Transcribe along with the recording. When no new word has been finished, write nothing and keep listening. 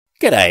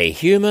G'day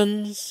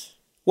humans,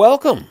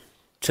 welcome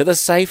to the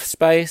safe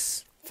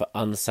space for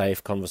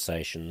unsafe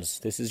conversations.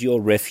 This is your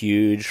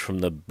refuge from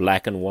the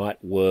black and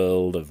white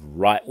world of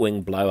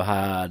right-wing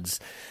blowhards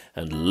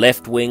and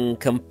left-wing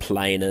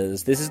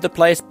complainers. This is the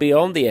place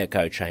beyond the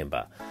echo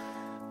chamber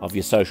of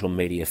your social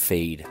media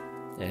feed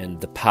and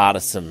the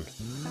partisan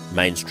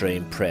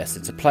mainstream press.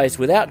 It's a place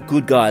without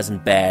good guys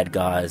and bad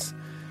guys,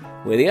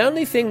 where the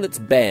only thing that's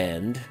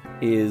banned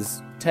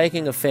is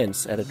taking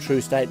offence at a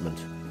true statement.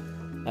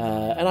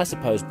 And I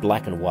suppose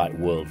black and white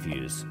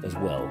worldviews as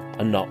well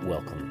are not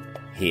welcome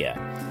here.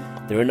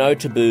 There are no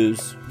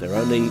taboos, there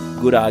are only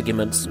good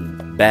arguments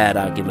and bad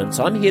arguments.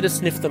 I'm here to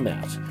sniff them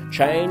out.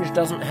 Change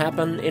doesn't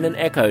happen in an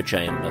echo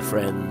chamber,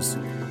 friends.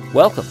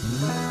 Welcome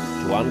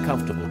to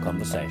Uncomfortable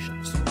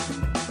Conversations.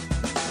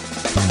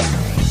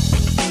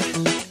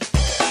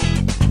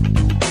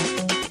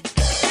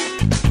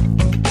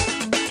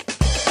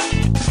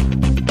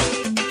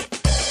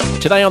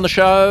 Today on the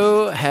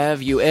show,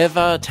 have you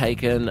ever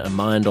taken a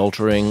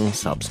mind-altering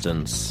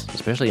substance,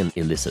 especially an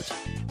illicit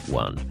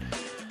one?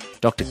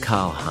 Dr.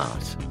 Carl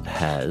Hart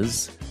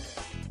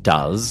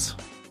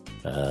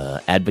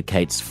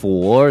advocates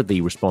for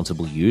the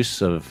responsible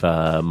use of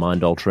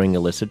mind-altering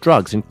illicit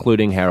drugs,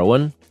 including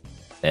heroin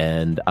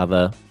and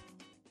other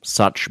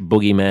such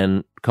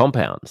boogeyman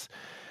compounds.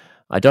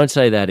 I don't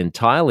say that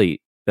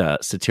entirely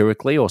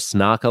satirically or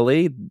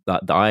snarkily.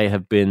 I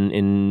have been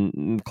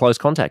in close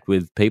contact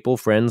with people,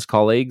 friends,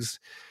 colleagues,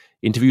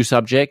 interview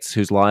subjects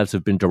whose lives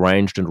have been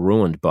deranged and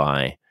ruined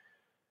by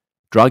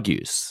drug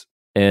use.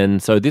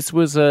 And so this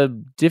was a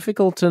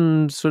difficult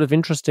and sort of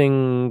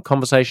interesting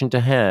conversation to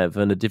have,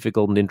 and a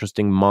difficult and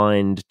interesting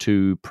mind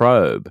to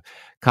probe.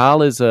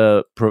 Carl is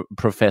a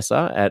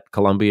professor at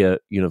Columbia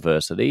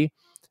University.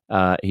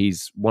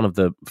 He's one of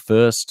the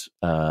first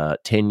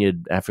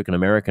tenured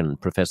African-American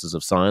professors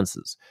of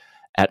sciences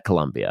at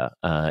Columbia.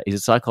 He's a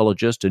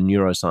psychologist and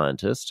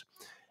neuroscientist,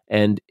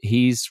 and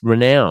he's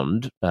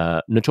renowned,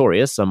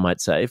 notorious, some might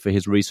say, for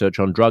his research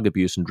on drug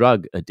abuse and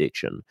drug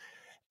addiction.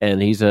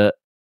 And he's a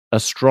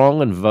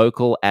strong and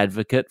vocal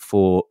advocate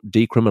for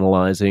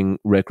decriminalizing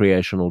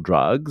recreational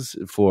drugs,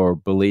 for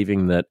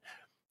believing that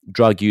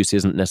drug use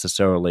isn't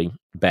necessarily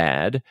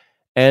bad,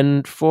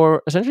 and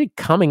for essentially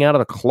coming out of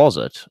the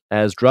closet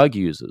as drug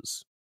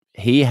users.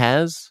 He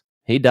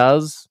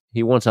does.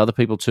 He wants other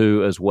people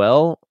to as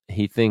well.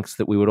 He thinks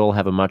that we would all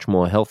have a much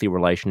more healthy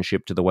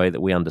relationship to the way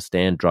that we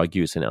understand drug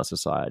use in our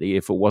society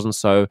if it wasn't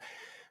so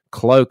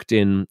cloaked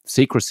in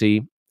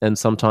secrecy and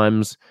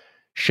sometimes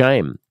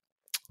shame.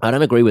 I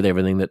don't agree with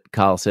everything that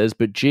Carl says,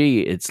 but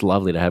gee, it's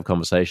lovely to have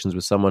conversations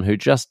with someone who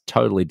just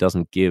totally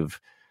doesn't give,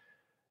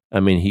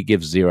 he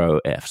gives zero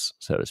Fs,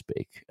 so to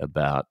speak,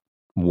 about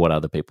what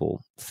other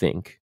people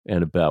think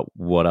and about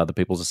what other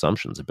people's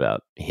assumptions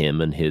about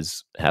him and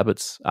his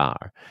habits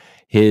are.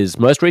 His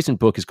most recent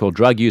book is called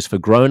Drug Use for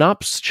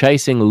Grown-Ups,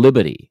 Chasing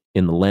Liberty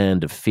in the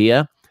Land of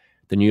Fear.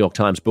 The New York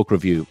Times Book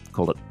Review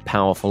called it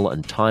powerful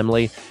and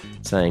timely,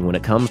 saying when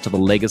it comes to the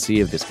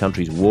legacy of this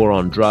country's war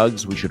on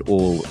drugs, we should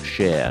all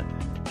share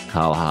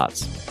Carl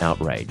Hart's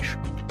outrage.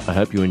 I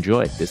hope you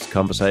enjoyed this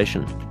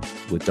conversation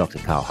with Dr.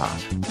 Carl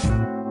Hart.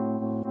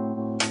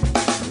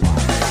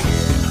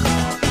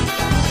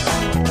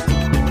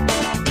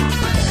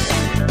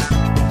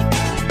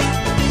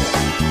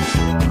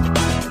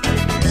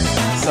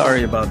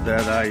 Sorry about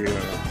that. I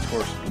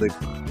forced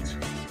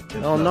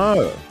liquid. Oh,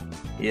 no.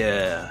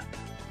 Yeah.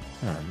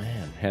 Oh,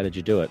 man. How did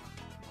you do it?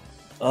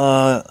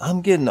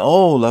 I'm getting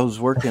old. I was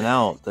working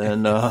out,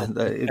 and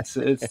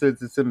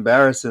it's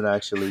embarrassing,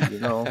 actually. You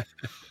know,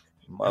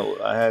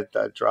 I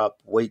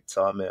dropped weights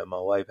on me, and my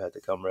wife had to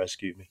come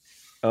rescue me.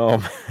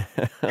 Oh,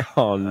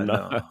 oh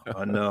no!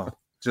 I know.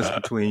 Just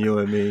between you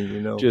and me,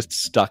 you know. Just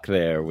stuck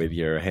there with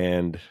your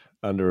hand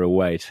under a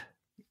weight.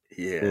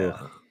 Yeah.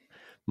 Ugh.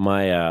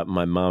 My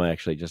mum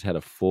actually just had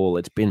a fall.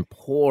 It's been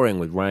pouring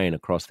with rain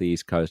across the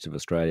east coast of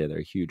Australia. There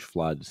are huge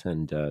floods,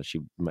 and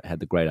she had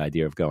the great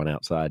idea of going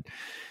outside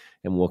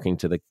and walking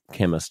to the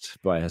chemist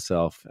by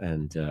herself,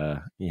 and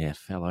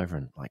fell over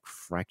and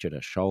fractured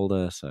her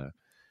shoulder. So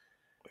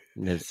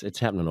it's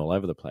happening all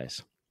over the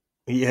place.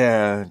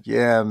 Yeah,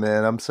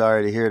 man. I'm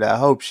sorry to hear that. I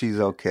hope she's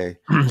okay.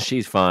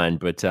 She's fine,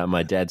 but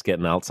my dad's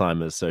getting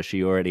Alzheimer's, so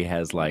she already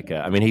has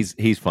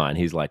he's fine.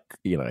 He's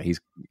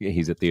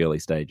he's at the early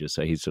stages,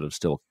 so he's sort of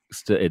still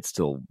he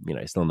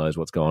still knows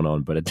what's going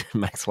on, but it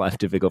makes life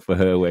difficult for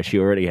her where she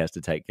already has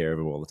to take care of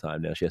him all the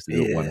time. Now she has to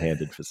do it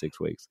one-handed for 6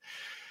 weeks.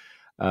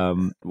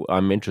 I'm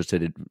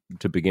interested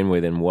to begin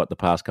with in what the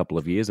past couple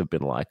of years have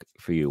been like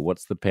for you.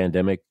 What's the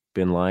pandemic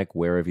been like?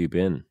 Where have you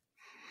been?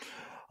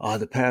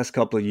 The past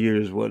couple of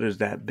years, what has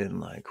that been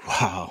like?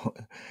 Wow.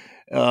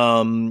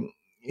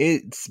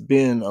 It's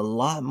been a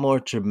lot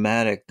more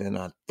traumatic than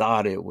I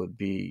thought it would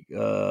be.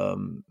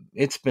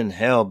 It's been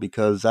hell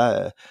because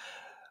the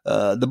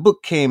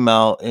book came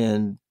out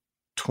in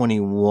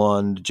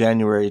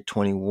January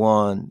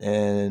 21,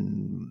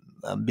 and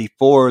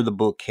before the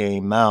book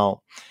came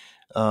out,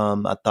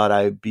 I thought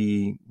I'd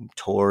be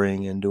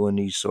touring and doing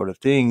these sort of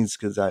things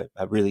because I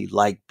really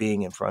like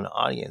being in front of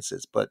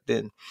audiences. But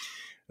then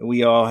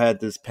we all had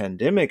this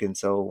pandemic, and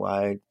so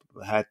I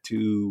had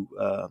to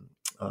uh,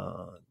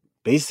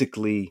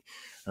 basically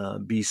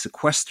be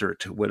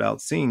sequestered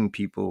without seeing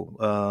people.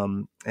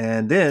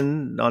 And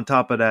then on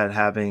top of that,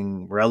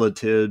 having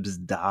relatives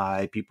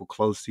die, people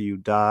close to you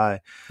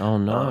die, Oh uh,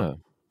 no.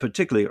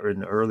 particularly in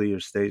the earlier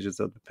stages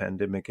of the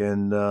pandemic.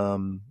 And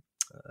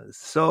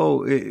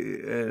so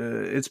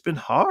it's been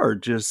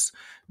hard just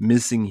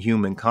missing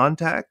human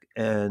contact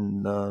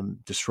and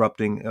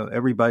disrupting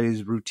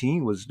everybody's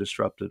routine was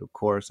disrupted, of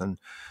course. And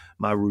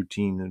my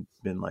routine had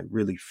been like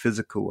really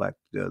physical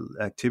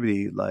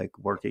activity, like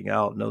working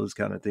out and those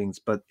kind of things,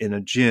 but in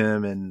a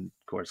gym, and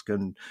of course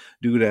couldn't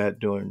do that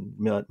during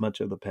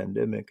much of the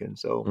pandemic. And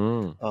so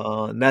Mm.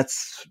 and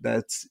that's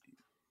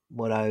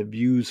what I've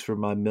used for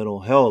my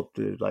mental health,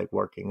 like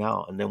working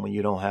out. And then when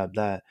you don't have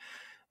that,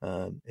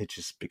 it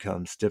just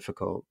becomes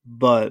difficult.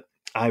 But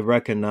I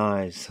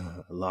recognize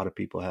a lot of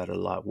people had it a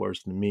lot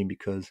worse than me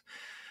because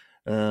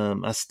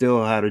I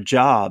still had a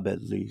job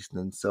at least,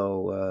 and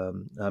so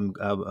I'm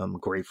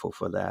grateful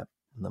for that.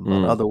 But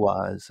Mm.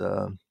 otherwise,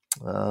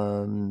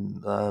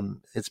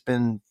 it's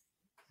been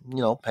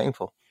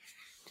painful.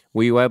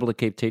 Were you able to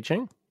keep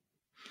teaching?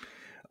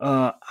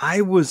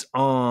 I was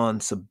on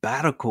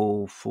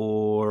sabbatical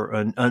for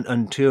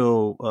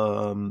until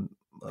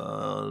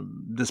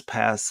this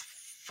past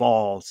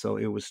fall, so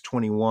it was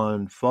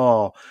 21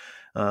 fall,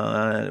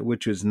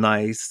 which was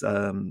nice.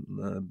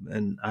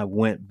 And I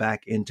went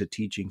back into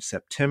teaching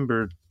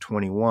September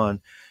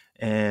 21,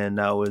 and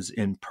I was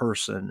in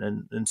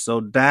person, and so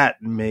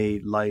that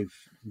made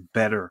life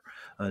better.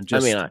 I mean,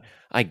 Just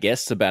I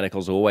guess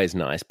sabbatical's always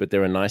nice, but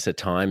there are nicer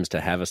times to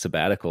have a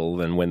sabbatical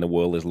than when the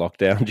world is locked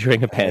down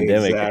during a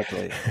pandemic.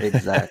 exactly,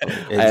 exactly,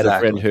 I had a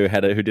friend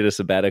exactly. who did a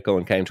sabbatical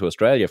and came to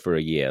Australia for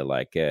a year.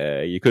 Like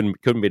you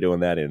couldn't be doing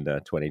that in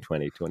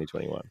 2020,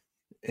 2021.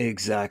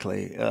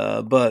 Exactly.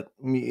 But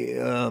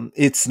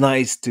it's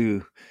nice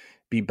to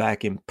be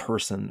back in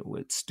person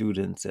with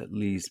students at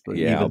least. But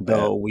Yeah, I'll even bet.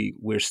 though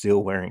we're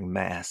still wearing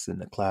masks in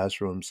the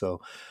classroom,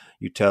 so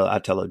I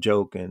tell a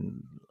joke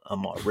and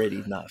I'm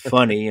already not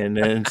funny, and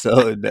then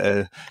so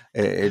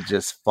it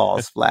just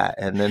falls flat,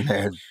 and then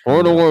there's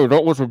By the way,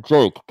 that was a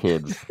joke,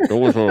 kids. That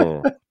was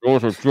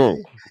a joke.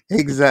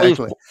 Please,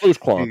 exactly. please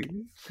clap.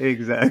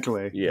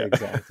 Exactly, Yeah.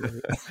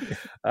 exactly.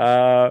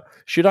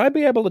 Should I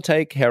be able to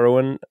take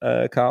heroin,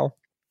 Carl?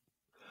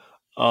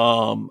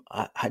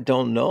 I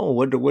don't know.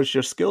 What's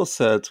your skill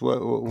sets?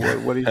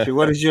 What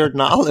is your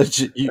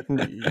knowledge?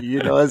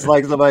 It's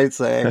like somebody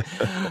saying,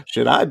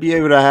 "Should I be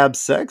able to have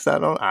sex?" I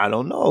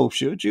don't know.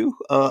 Should you?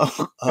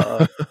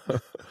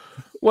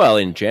 Well,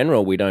 in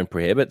general, we don't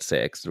prohibit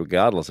sex,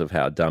 regardless of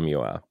how dumb you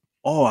are.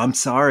 Oh, I'm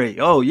sorry.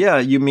 Oh, yeah.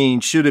 You mean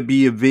should it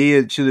be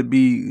available?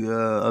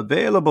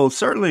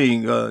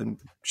 Certainly,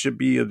 should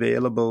be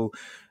available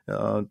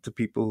to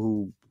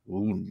people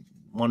who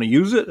want to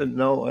use it and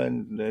know,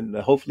 and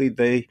hopefully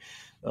they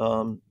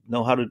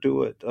know how to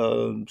do it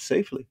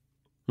safely.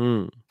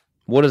 Hmm.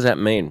 What does that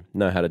mean?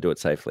 Know how to do it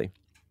safely?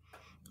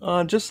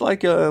 Just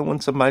like when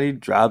somebody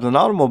drives an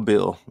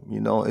automobile,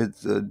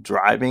 it's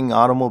driving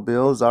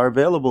automobiles are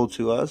available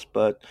to us,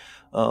 but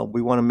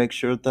we want to make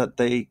sure that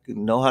they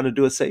know how to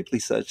do it safely,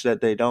 such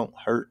that they don't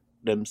hurt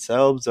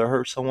themselves or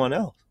hurt someone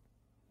else.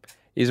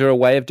 Is there a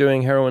way of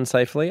doing heroin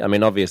safely? I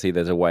mean, obviously,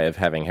 there's a way of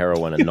having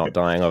heroin and not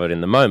dying of it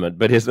in the moment,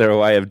 but is there a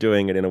way of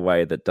doing it in a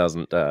way that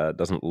doesn't Come, come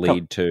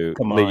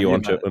lead on, you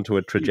onto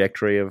a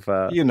trajectory of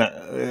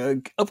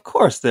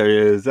course there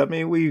is. I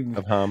mean,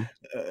 of harm?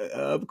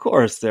 of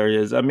course there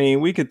is. I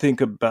mean, we could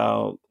think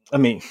about. I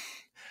mean,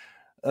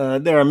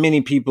 there are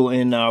many people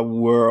in our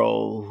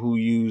world who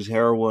use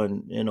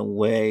heroin in a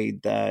way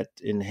that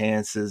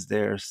enhances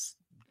their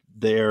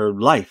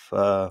life,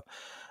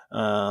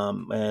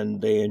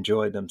 and they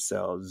enjoy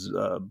themselves.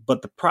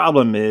 But the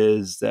problem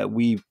is that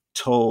we've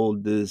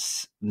told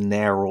this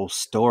narrow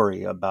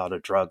story about a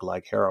drug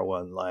like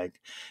heroin,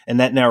 and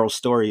that narrow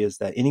story is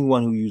that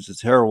anyone who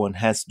uses heroin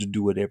has to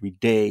do it every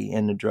day,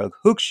 and the drug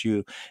hooks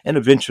you, and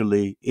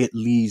eventually it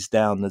leads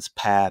down this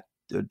path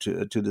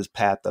to this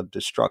path of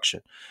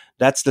destruction.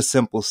 That's the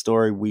simple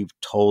story we've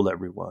told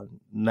everyone.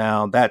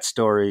 Now, that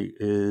story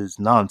is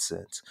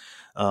nonsense.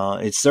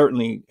 It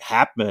certainly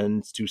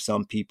happens to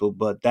some people,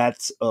 but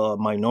that's a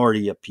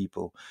minority of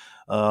people.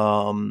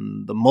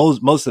 The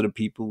most of the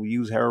people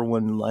use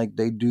heroin like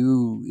they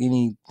do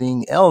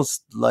anything else,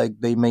 like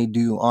they may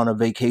do on a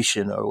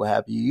vacation or what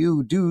have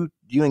you.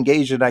 You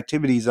engage in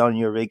activities on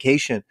your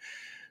vacation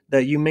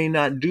that you may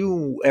not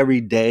do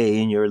every day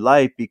in your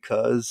life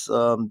because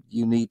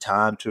you need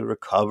time to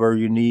recover.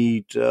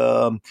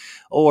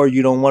 Or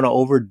you don't want to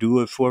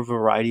overdo it for a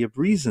variety of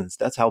reasons.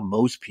 That's how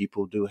most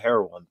people do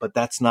heroin, but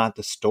that's not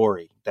the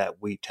story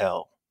that we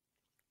tell.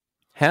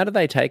 How do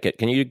they take it?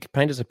 Can you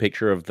paint us a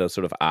picture of the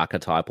sort of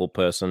archetypal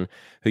person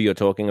who you're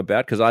talking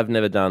about? Because I've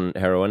never done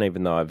heroin,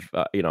 even though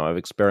I've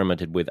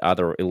experimented with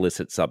other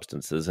illicit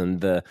substances,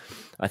 and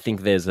I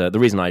think there's the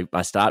reason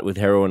I start with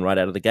heroin right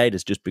out of the gate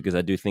is just because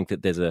I do think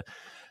that there's a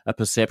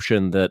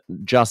perception that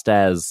just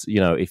as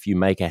if you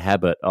make a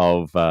habit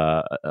of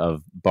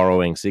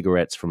borrowing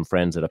cigarettes from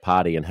friends at a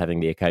party and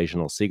having the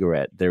occasional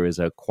cigarette, there is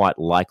a quite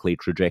likely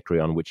trajectory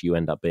on which you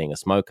end up being a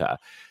smoker.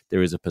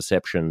 There is a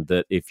perception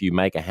that if you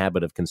make a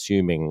habit of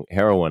consuming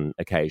heroin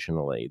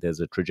occasionally, there's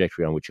a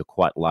trajectory on which you're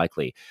quite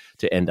likely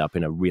to end up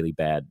in a really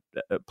bad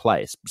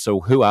place.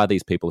 So who are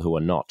these people who are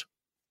not?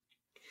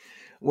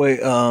 Wait,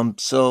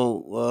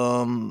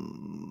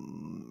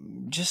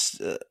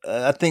 just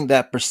I think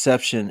that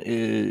perception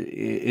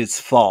is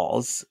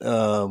false.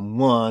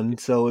 One,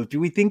 so if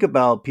we think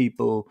about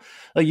people,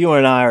 like you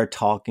and I are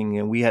talking,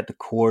 and we had to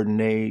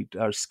coordinate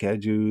our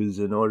schedules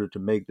in order to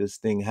make this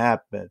thing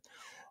happen.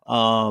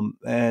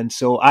 And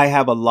so I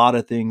have a lot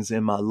of things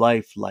in my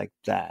life like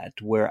that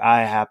where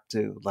I have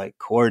to like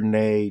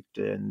coordinate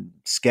and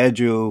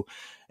schedule.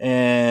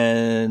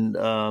 And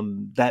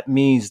that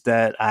means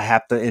that I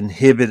have to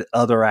inhibit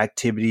other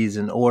activities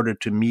in order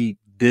to meet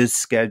this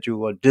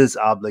schedule or this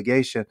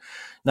obligation.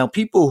 Now,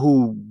 people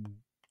who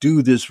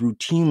do this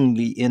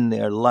routinely in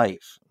their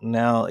life,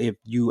 now, if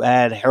you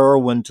add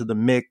heroin to the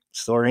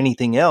mix or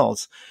anything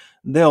else,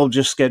 they'll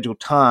just schedule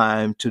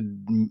time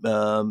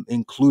to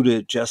include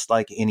it just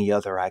like any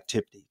other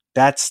activity.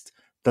 That's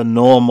the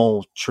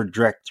normal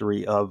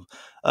trajectory of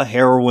a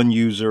heroin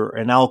user,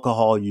 an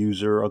alcohol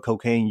user, a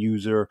cocaine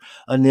user,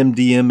 an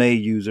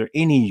MDMA user,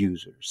 any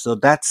user.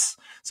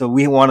 So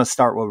we want to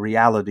start with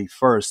reality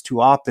first.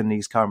 Too often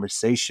these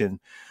conversations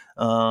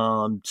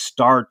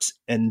starts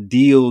and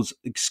deals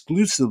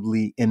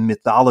exclusively in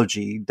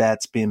mythology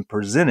that's been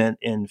presented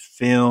in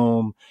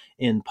film,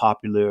 in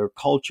popular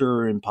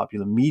culture, in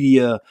popular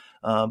media,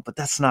 but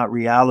that's not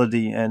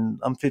reality. And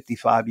I'm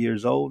 55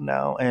 years old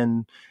now,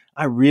 and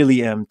I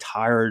really am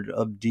tired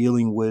of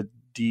dealing with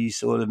these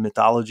sort of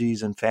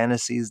mythologies and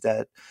fantasies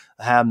that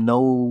have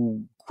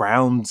no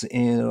grounds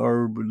in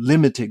or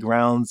limited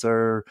grounds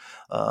or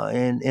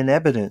in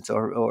evidence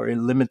or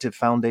in limited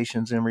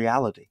foundations in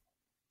reality.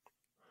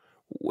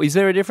 Is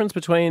there a difference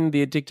between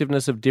the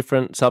addictiveness of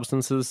different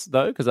substances,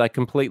 though? Because I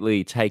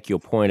completely take your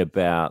point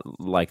about,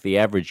 like, the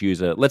average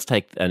user. Let's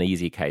take an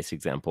easy case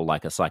example,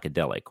 like a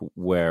psychedelic,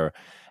 where,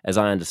 as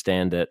I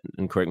understand it,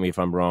 and correct me if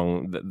I'm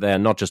wrong, they're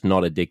not just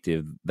not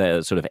addictive;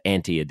 they're sort of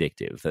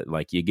anti-addictive. That,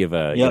 like, you give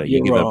a, Yep,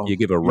 you're wrong. you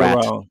give a You're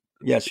rat. wrong.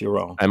 Yes, you're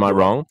wrong. Am I You're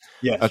wrong. wrong?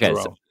 Yes, you're Okay,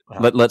 so wrong.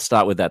 Uh-huh. let's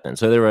start with that then.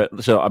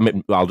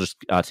 I'll just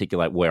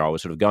articulate where I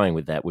was sort of going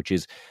with that, which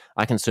is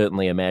I can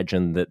certainly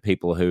imagine that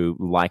people who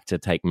like to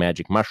take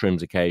magic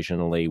mushrooms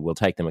occasionally will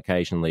take them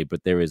occasionally,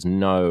 but there is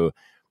no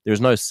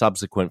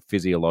subsequent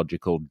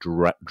physiological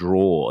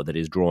draw that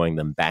is drawing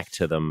them back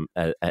to them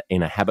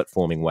in a habit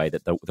forming way,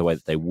 that the way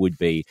that they would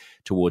be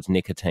towards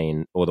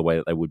nicotine or the way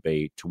that they would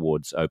be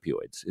towards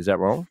opioids. Is that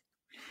wrong?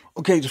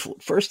 Okay, the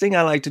first thing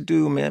I like to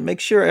do, man, make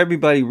sure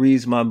everybody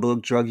reads my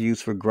book, Drug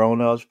Use for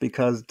Grown-Ups,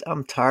 because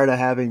I'm tired of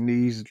having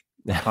these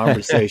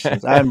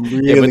conversations. I'm Yeah,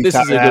 but really this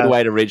tired is a of good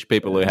way to reach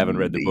people who haven't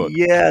read the book.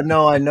 yeah,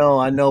 no, I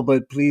know,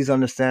 but please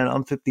understand,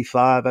 I'm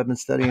 55. I've been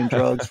studying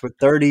drugs for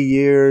 30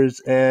 years,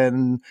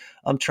 and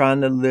I'm trying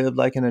to live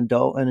like an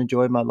adult and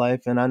enjoy my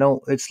life. And I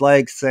don't, it's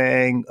like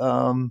saying,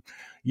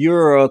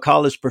 you're a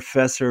college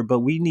professor,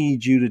 but we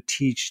need you to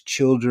teach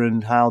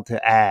children how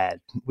to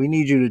add. We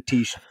need you to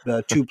teach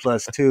 2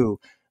 plus 2.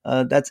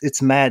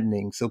 It's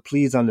maddening. So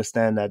please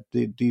understand that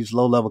these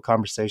low level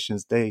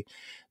conversations, they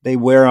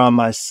wear on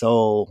my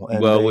soul,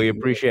 and Well, we they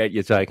appreciate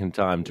you taking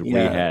time to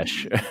yeah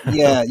rehash.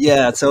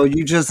 yeah. So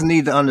you just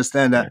need to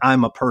understand that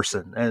I'm a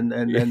person, Yeah.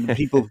 and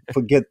people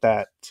forget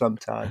that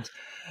sometimes.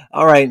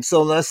 All right,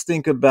 so let's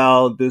think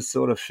about this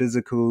sort of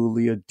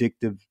physically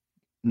addictive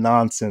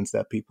nonsense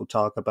that people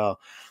talk about.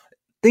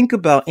 Think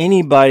about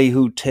anybody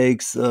who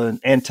takes an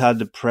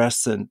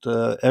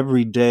antidepressant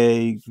every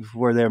day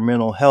for their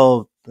mental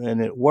health, and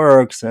it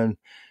works, and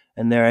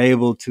they're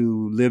able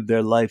to live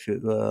their life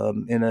in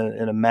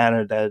a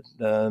manner that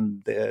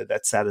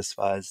that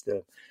satisfies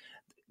them.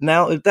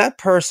 Now, if that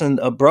person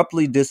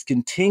abruptly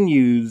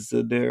discontinues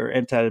their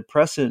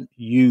antidepressant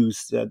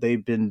use that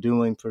they've been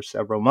doing for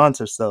several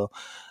months or so,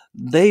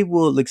 they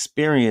will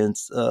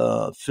experience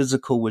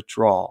physical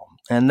withdrawal.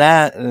 And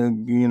that,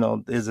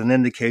 is an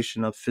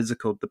indication of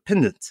physical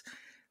dependence.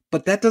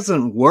 But that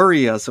doesn't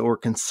worry us or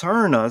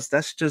concern us.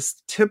 That's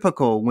just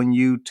typical when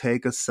you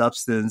take a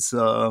substance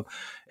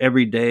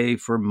every day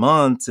for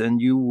months,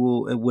 and you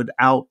will,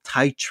 without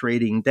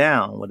titrating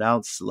down,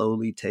 without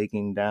slowly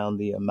taking down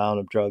the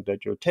amount of drug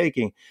that you're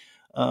taking.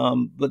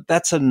 But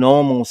that's a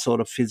normal sort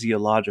of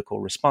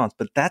physiological response.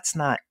 But that's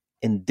not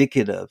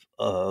indicative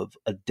of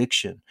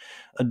addiction.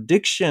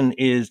 Addiction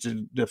is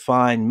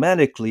defined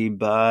medically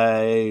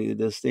by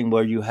this thing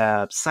where you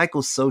have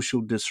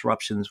psychosocial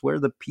disruptions, where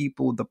the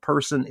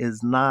person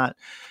is not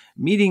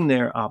meeting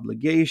their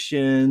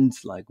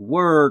obligations like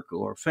work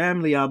or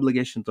family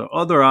obligations or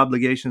other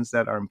obligations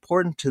that are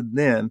important to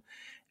them.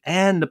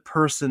 and the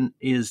person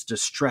is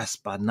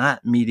distressed by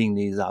not meeting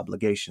these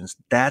obligations,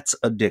 that's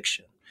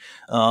addiction.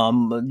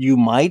 You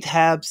might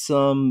have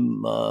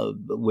some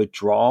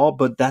withdrawal,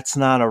 but that's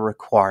not a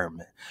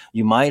requirement.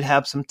 You might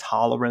have some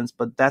tolerance,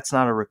 but that's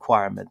not a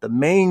requirement. The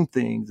main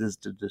thing is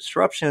the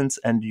disruptions,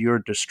 and you're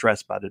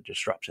distressed by the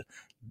disruption.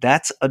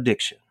 That's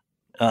addiction.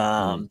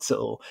 Mm.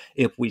 So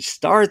if we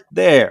start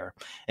there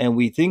and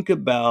we think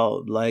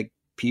about like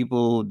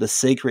people, the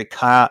sacred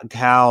cow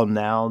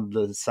now,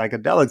 the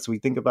psychedelics, we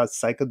think about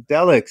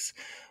psychedelics.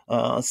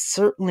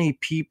 Certainly,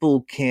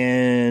 people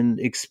can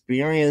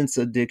experience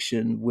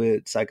addiction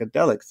with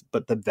psychedelics,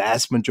 but the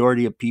vast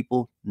majority of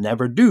people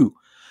never do.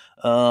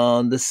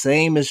 The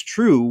same is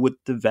true with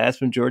the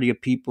vast majority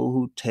of people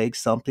who take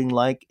something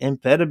like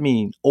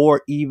amphetamine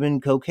or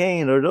even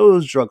cocaine or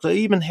those drugs, or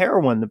even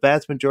heroin. The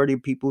vast majority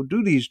of people who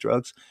do these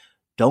drugs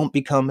don't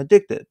become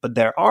addicted, but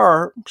there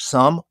are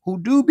some who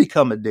do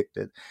become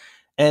addicted.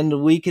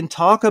 And we can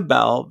talk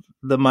about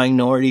the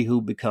minority who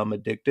become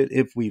addicted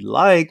if we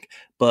like,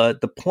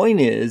 but the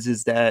point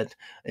is that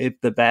if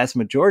the vast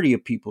majority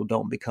of people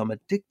don't become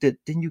addicted,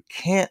 then you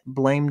can't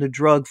blame the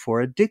drug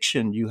for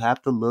addiction. You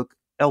have to look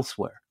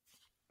elsewhere.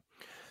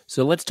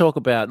 So let's talk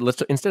about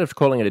instead of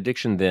calling it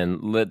addiction, then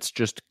let's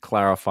just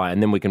clarify,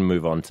 and then we can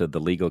move on to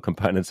the legal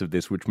components of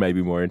this, which may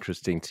be more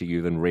interesting to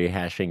you than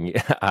rehashing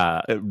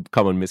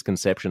common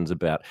misconceptions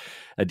about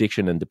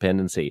addiction and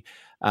dependency.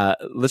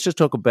 Let's just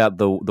talk about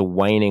the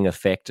waning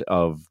effect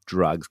of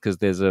drugs, because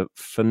there's a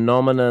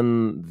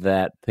phenomenon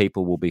that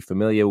people will be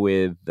familiar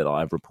with that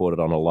I've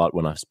reported on a lot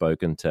when I've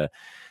spoken to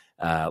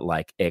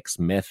like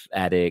ex-meth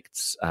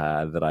addicts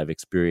that I've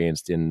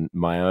experienced in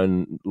my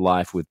own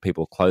life with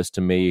people close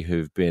to me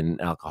who've been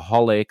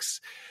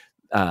alcoholics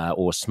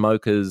or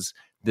smokers.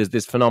 There's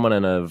this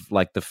phenomenon of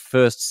like the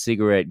first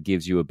cigarette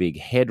gives you a big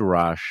head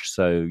rush.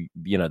 So,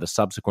 the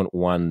subsequent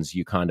ones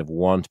you kind of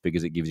want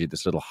because it gives you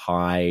this little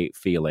high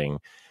feeling.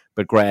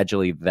 But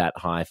gradually that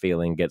high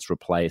feeling gets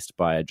replaced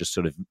by just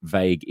sort of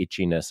vague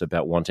itchiness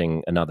about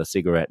wanting another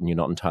cigarette, and you're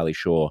not entirely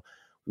sure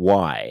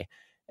why.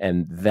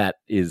 And that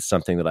is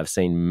something that I've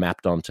seen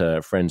mapped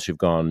onto friends who've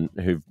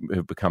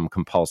become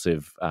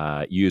compulsive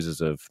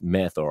users of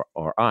meth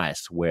or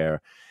ice,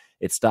 where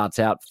it starts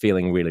out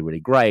feeling really, really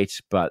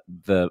great, but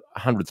the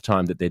 100th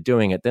time that they're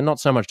doing it, they're not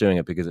so much doing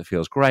it because it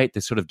feels great.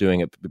 They're sort of doing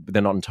it, but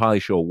they're not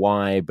entirely sure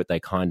why, but they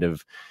kind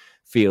of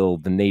feel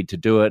the need to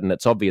do it. And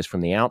it's obvious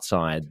from the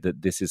outside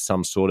that this is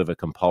some sort of a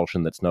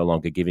compulsion that's no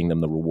longer giving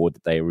them the reward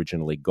that they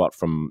originally got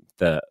from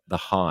the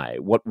high.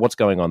 What's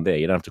going on there?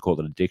 You don't have to call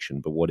it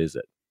addiction, but what is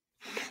it?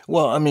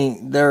 Well, I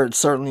mean, it's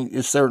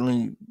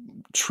certainly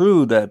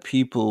true that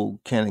people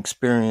can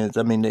experience.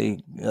 I mean, they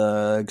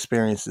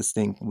experience this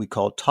thing we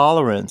call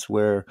tolerance,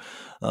 where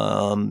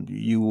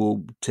you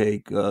will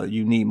take,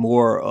 you need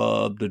more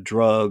of the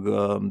drug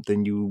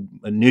than you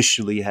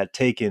initially had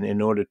taken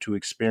in order to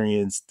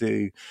experience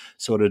the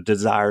sort of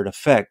desired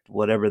effect,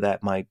 whatever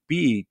that might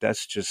be.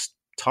 That's just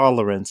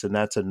tolerance, and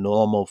that's a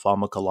normal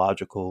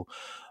pharmacological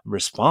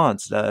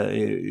response.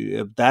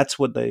 If that's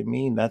what they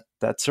mean,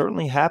 that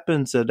certainly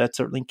happens. That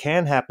certainly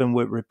can happen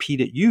with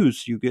repeated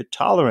use. You get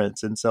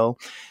tolerance, and so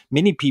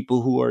many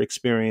people who are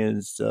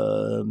experienced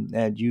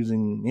at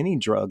using any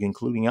drug,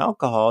 including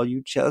alcohol,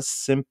 you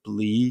just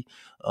simply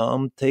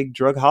take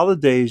drug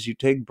holidays. You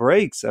take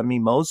breaks. I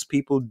mean, most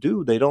people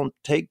do. They don't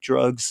take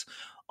drugs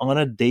on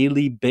a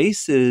daily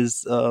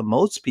basis.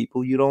 Most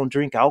people, you don't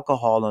drink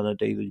alcohol on a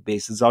daily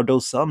basis, although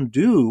some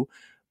do,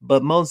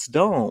 but most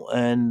don't.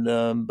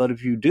 And but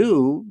if you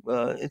do,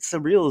 it's a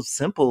real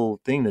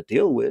simple thing to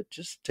deal with.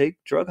 Just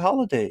take drug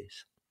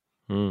holidays.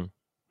 Hmm.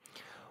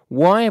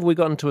 Why have we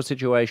gotten to a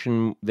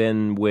situation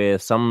then where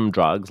some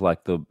drugs,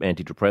 like the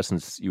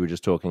antidepressants you were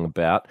just talking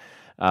about,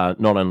 are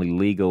not only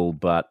legal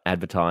but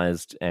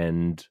advertised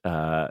and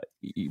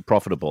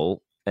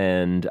profitable,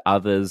 and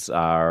others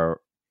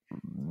are,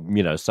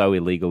 so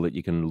illegal that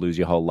you can lose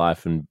your whole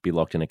life and be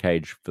locked in a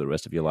cage for the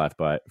rest of your life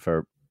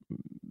for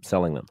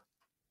selling them?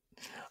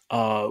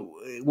 Uh,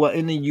 well,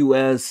 in the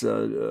U.S.,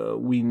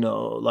 we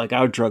know, like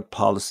our drug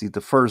policy, the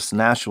first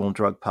national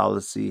drug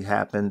policy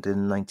happened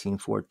in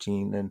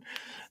 1914, and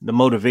the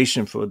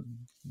motivation for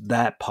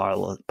that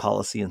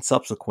policy and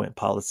subsequent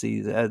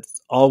policies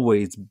has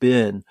always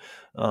been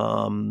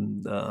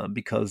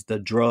because the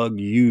drug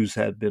use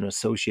had been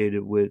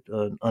associated with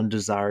an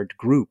undesired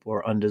group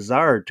or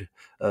undesired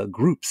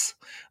groups.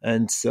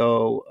 And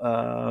so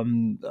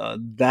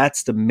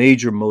that's the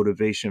major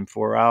motivation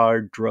for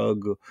our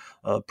drug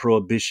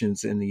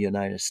prohibitions in the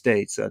United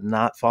States,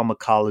 not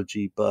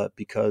pharmacology, but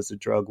because the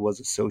drug was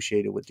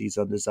associated with these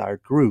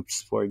undesired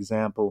groups. For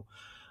example,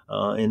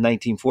 in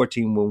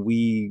 1914, when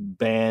we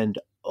banned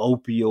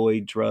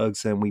opioid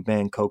drugs and we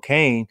banned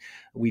cocaine,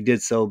 we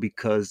did so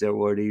because there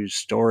were these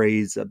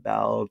stories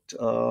about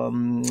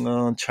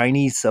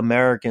Chinese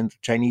Americans,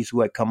 Chinese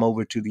who had come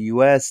over to the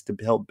U.S. to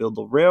help build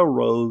the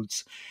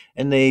railroads,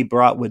 and they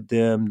brought with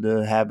them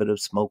the habit of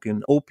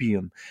smoking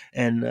opium.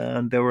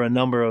 And there were a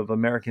number of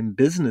American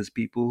business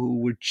people who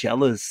were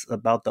jealous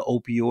about the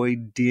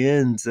opioid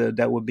dens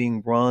that were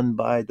being run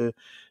by the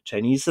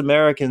Chinese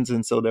Americans.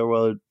 And so there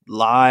were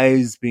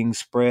lies being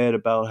spread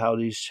about how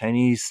these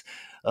Chinese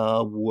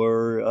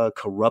were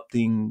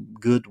corrupting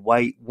good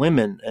white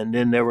women. And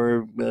then there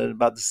were,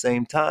 about the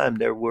same time,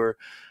 there were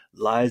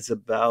lies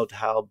about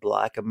how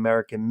Black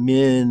American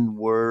men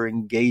were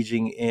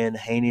engaging in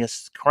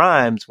heinous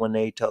crimes when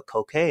they took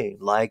cocaine,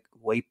 like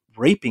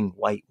raping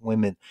white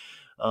women.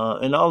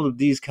 And all of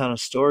these kind of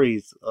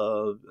stories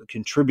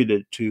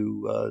contributed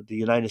to the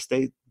United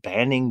States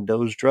banning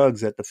those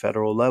drugs at the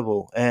federal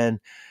level. And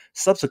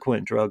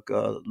subsequent drug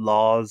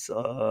laws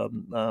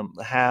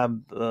have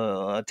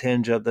a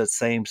tinge of the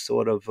same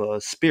sort of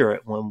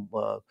spirit when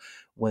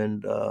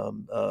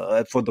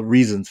for the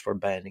reasons for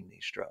banning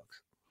these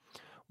drugs.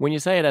 When you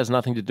say it has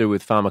nothing to do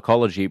with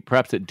pharmacology,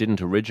 perhaps it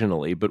didn't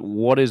originally, but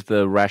what is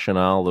the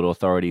rationale that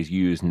authorities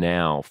use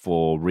now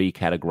for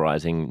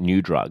recategorizing new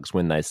drugs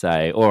when they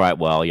say, all right,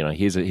 well,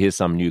 here's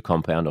some new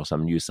compound or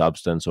some new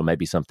substance or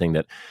maybe something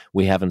that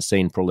we haven't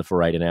seen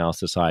proliferate in our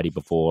society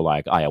before,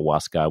 like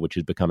ayahuasca, which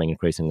is becoming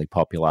increasingly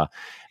popular.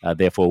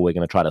 Therefore, we're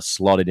going to try to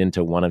slot it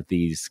into one of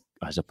these,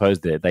 I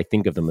suppose they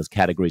think of them as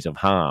categories of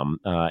harm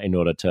in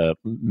order to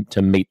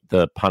meet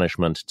the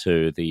punishment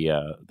to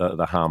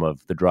the harm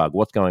of the drug.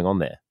 What's going on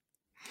there?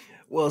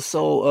 Well,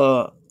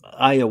 so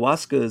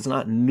ayahuasca is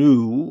not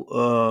new,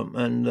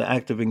 and the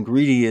active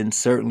ingredient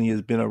certainly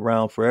has been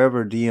around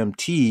forever,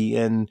 DMT,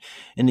 and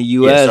in the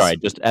Yeah, U.S. sorry,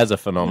 just as a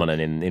phenomenon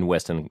in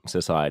Western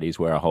societies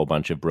where a whole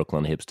bunch of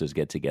Brooklyn hipsters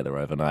get together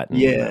overnight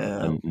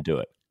Yeah, and do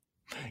it.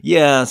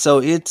 yeah. So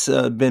it's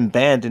been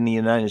banned in the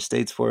United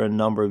States for a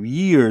number of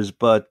years,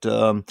 but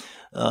the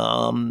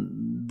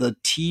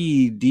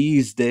tea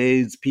these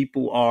days,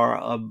 people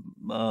are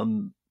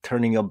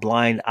turning a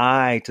blind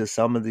eye to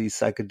some of these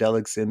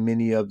psychedelics in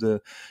many of the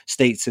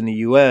states in the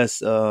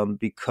U.S.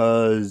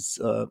 Because,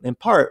 in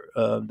part,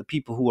 the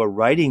people who are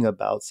writing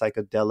about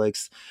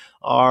psychedelics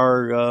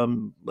are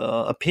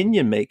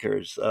opinion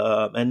makers,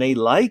 and they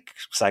like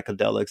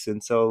psychedelics,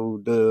 and so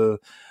the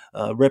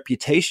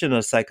reputation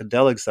of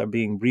psychedelics are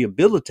being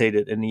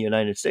rehabilitated in the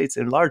United States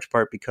in large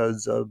part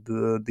because of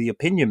the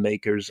opinion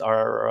makers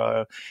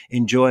are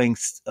enjoying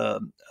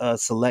a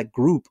select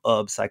group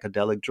of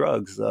psychedelic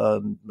drugs,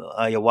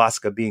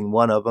 ayahuasca being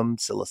one of them,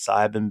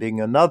 psilocybin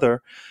being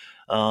another.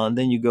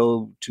 Then you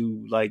go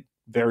to like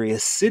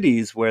various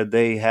cities where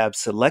they have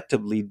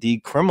selectively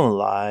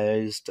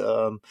decriminalized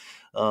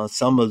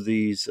some of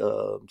these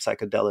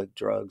psychedelic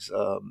drugs,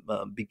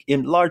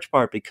 in large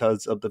part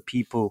because of the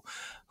people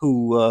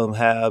who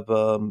have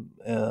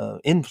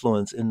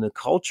influence in the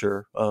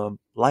culture,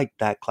 like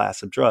that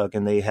class of drug,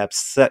 and they have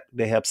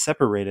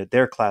separated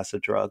their class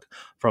of drug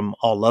from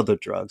all other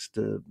drugs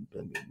to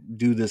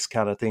do this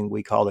kind of thing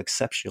we call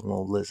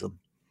exceptionalism.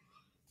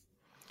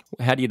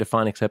 How do you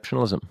define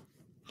exceptionalism?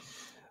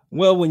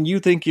 Well, when you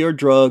think your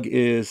drug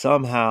is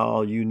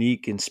somehow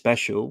unique and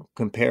special,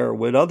 compare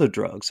with other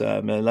drugs.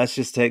 I mean, let's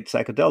just take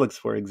psychedelics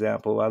for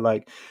example.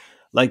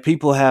 Like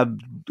people have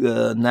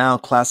now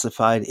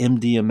classified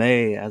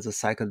MDMA as a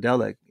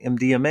psychedelic.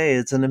 MDMA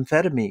is an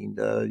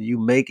amphetamine. You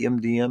make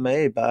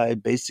MDMA by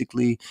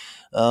basically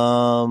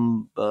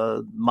modifying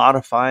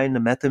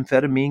the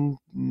methamphetamine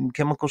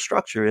chemical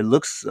structure. It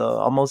looks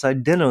almost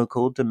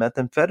identical to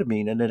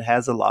methamphetamine, and it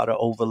has a lot of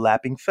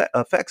overlapping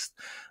effects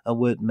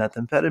with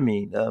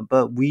methamphetamine.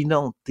 But we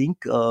don't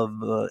think of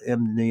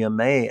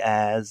MDMA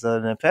as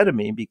an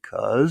amphetamine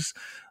because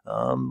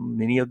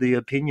many of the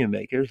opinion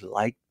makers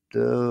like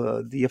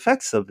the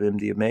effects of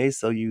MDMA.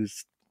 So you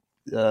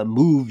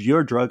move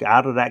your drug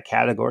out of that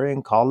category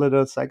and call it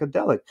a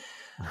psychedelic.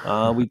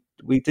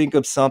 We think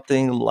of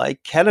something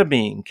like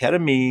ketamine.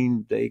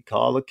 Ketamine they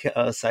call a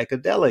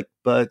psychedelic,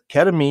 but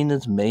ketamine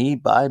is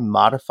made by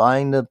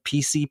modifying the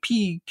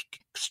PCP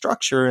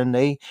structure, and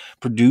they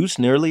produce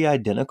nearly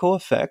identical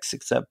effects,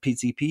 except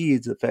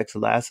PCP's effects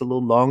last a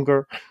little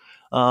longer.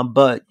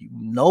 But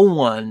no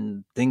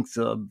one thinks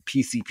of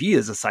PCP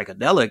as a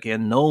psychedelic,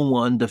 and no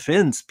one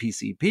defends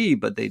PCP,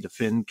 but they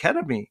defend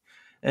ketamine.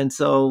 And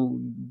so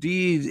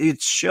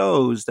it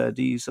shows that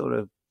these sort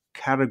of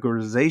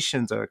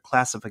categorizations or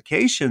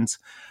classifications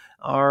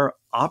are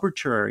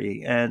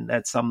arbitrary and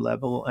at some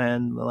level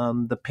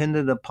and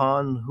dependent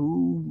upon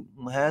who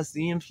has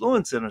the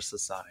influence in a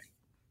society.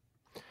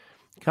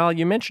 Carl,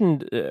 you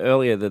mentioned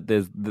earlier that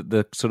there's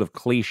the sort of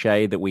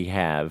cliche that we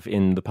have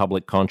in the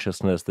public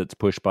consciousness that's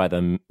pushed by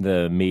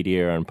the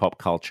media and pop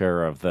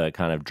culture of the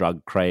kind of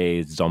drug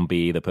crazed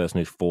zombie, the person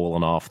who's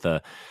fallen off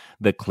the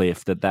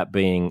cliff, that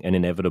being an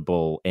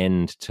inevitable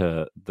end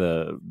to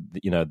the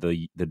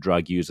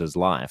drug user's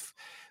life.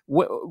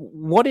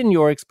 What in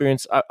your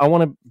experience? I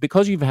want to,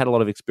 because you've had a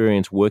lot of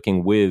experience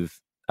working with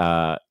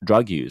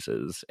drug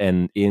users,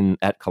 and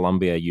at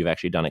Columbia, you've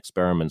actually done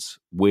experiments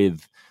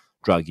with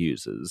drug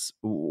users.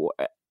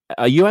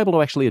 Are you able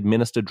to actually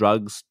administer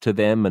drugs to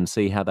them and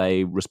see how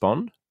they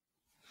respond?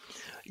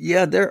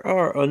 Yeah, there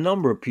are a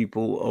number of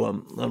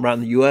people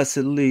around the U.S.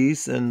 at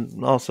least,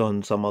 and also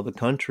in some other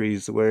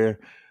countries where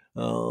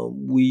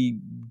we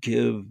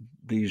give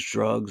these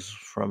drugs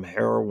from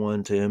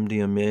heroin to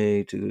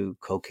MDMA to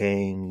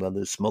cocaine, whether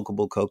it's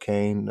smokable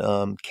cocaine,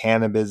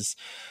 cannabis,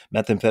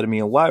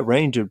 methamphetamine, a wide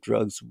range of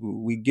drugs.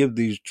 We give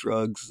these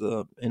drugs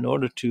in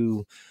order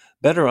to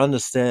better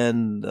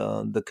understand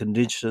the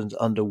conditions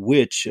under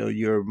which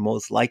you're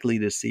most likely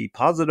to see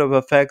positive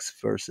effects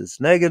versus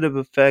negative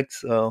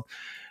effects.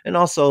 And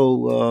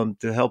also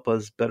to help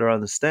us better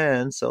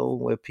understand,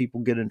 so if people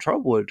get in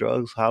trouble with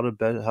drugs, how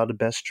to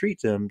best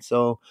treat them.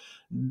 So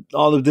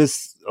all of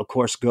this, of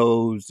course,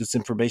 this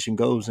information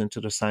goes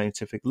into the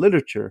scientific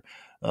literature.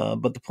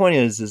 But the point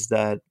is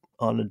that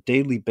on a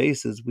daily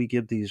basis, we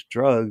give these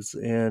drugs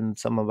in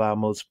some of our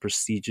most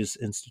prestigious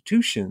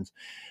institutions.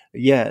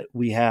 Yet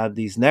we have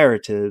these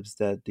narratives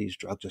that these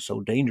drugs are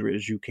so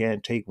dangerous, you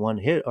can't take one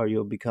hit or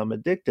you'll become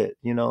addicted,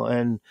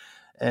 and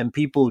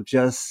people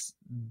just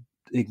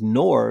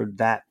ignore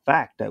that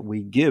fact that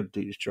we give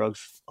these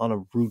drugs on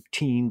a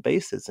routine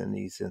basis in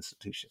these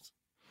institutions.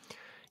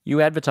 You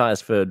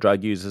advertised for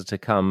drug users to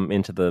come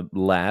into the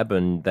lab,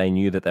 and they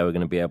knew that they were going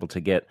to be able to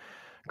get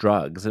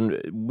drugs.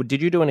 And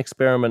did you do an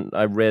experiment?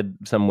 I read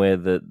somewhere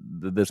that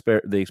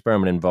the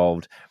experiment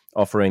involved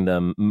offering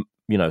them,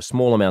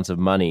 small amounts of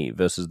money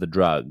versus the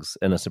drugs,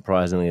 and a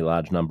surprisingly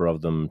large number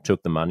of them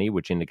took the money,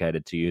 which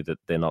indicated to you that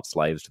they're not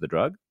slaves to the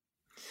drug.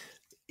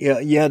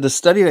 Yeah. The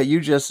study that you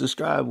just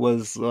described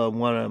was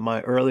one of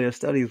my earlier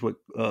studies with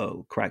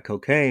crack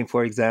cocaine.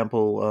 For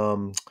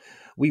example,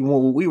 we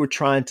were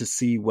trying to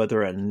see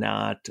whether or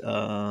not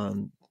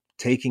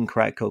taking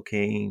crack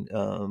cocaine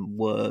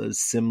was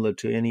similar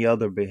to any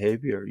other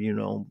behavior.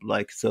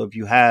 Like, so if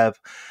you have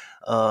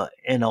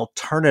an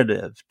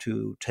alternative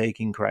to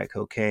taking crack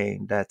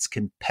cocaine that's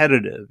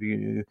competitive,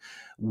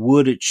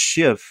 would it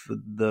shift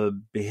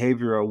the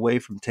behavior away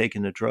from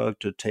taking the drug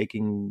to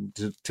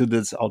to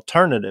this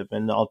alternative?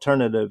 And the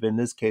alternative in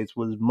this case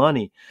was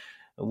money.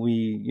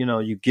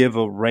 You give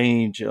a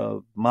range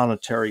of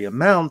monetary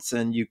amounts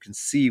and you can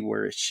see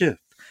where it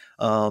shifts.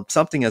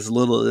 Something as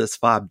little as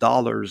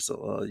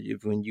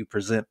 $5, when you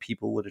present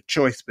people with a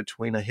choice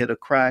between a hit of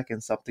crack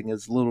and something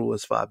as little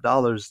as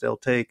 $5, they'll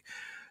take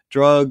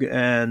drug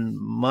and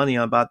money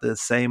on about the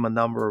same a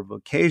number of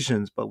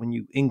occasions. But when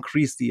you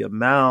increase the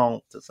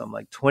amount to something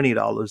like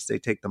 $20, they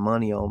take the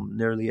money on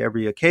nearly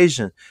every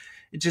occasion.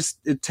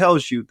 It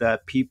tells you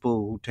that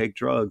people who take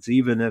drugs,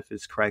 even if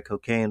it's crack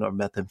cocaine or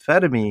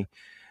methamphetamine,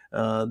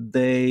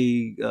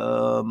 they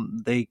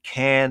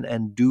can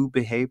and do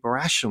behave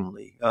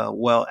rationally,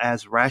 well,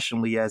 as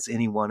rationally as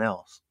anyone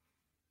else.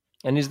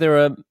 And is there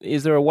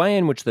a way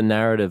in which the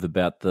narrative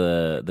about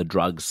the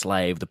drug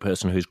slave, the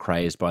person who's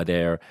crazed by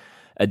their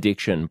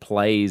addiction,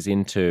 plays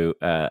into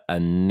a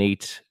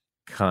neat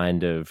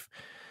kind of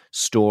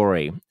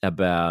story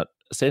about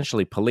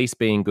essentially police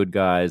being good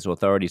guys,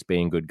 authorities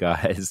being good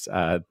guys,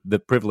 the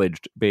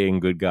privileged being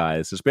good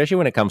guys, especially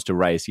when it comes to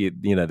race?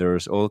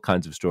 There's all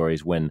kinds of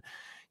stories when,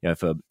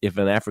 if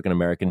an African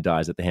American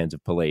dies at the hands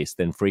of police,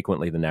 then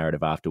frequently the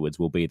narrative afterwards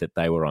will be that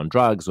they were on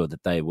drugs or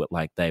that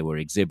they were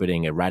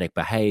exhibiting erratic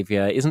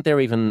behavior. Isn't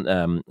there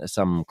even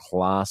some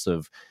class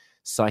of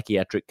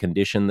psychiatric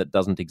condition that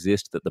doesn't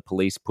exist that the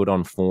police put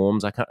on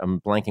forms?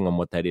 I'm blanking on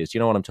what that is. Do you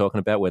know what I'm talking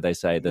about? Where they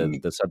say the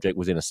subject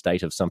was in a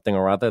state of something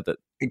or other. That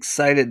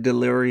excited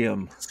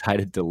delirium.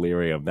 Excited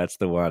delirium. That's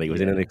the one. He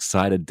was in an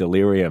excited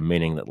delirium,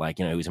 meaning that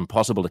it was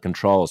impossible to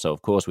control. So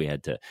of course we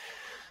had to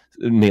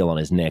kneel on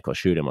his neck or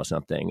shoot him or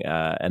something.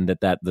 And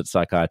that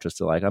psychiatrists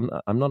are like,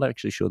 I'm not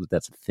actually sure that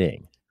that's a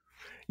thing.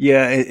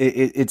 Yeah,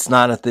 it's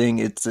not a thing.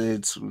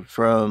 It's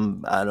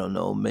from, I don't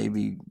know,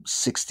 maybe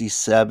 60,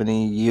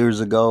 70 years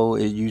ago.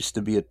 It used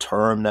to be a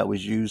term that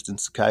was used in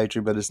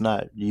psychiatry, but it's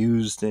not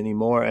used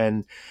anymore,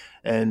 and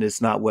it's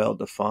not well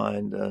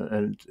defined.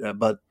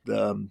 But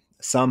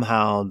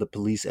somehow the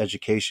police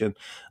education,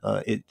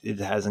 it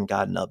hasn't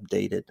gotten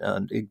updated.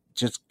 It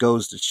just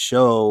goes to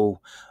show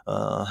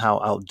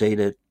how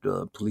outdated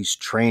police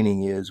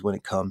training is when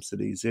it comes to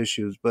these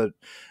issues. But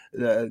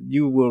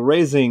you were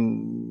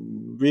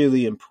raising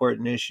really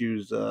important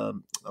issues.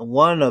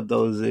 One of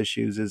those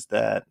issues is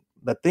that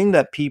the thing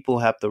that people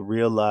have to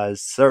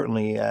realize,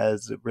 certainly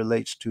as it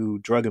relates to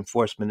drug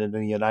enforcement in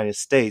the United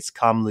States,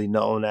 commonly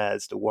known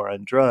as the war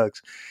on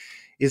drugs,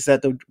 is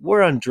that the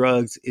war on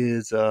drugs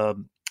is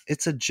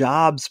it's a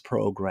jobs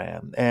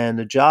program. And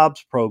the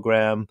jobs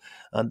program,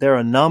 there are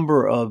a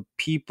number of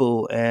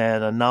people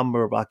and a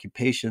number of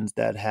occupations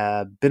that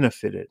have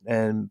benefited.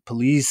 And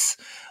police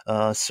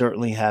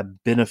certainly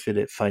have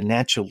benefited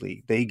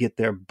financially. They get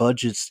their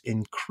budgets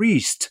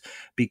increased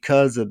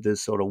because of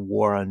this sort of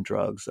war on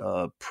drugs.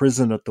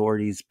 Prison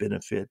authorities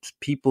benefit.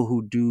 People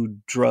who do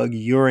drug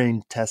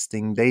urine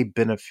testing, they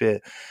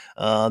benefit.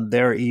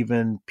 There are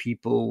even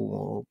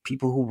people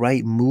who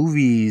write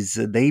movies,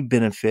 they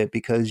benefit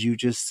because you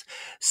just just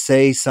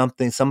say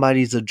something,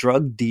 somebody's a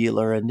drug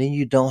dealer, and then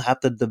you don't have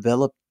to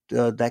develop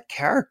that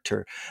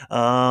character.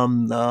 A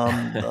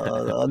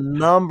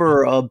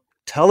number of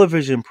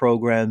television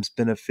programs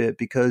benefit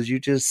because you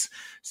just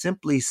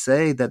simply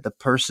say that the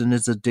person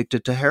is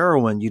addicted to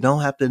heroin. You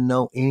don't have to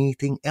know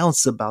anything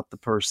else about the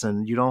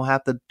person. You don't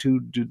have to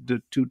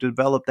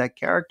develop that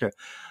character.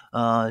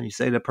 You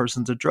say the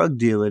person's a drug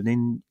dealer, and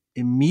then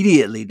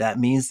immediately that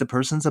means the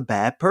person's a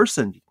bad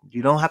person.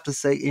 You don't have to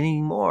say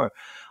any more.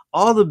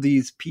 All of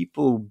these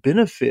people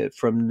benefit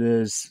from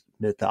this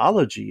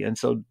mythology, and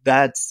so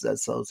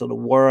so the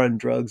war on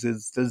drugs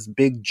is this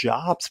big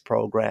jobs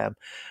program,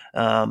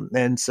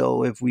 and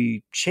so if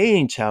we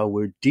change how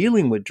we're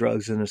dealing with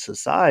drugs in a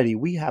society,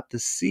 we have to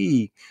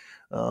see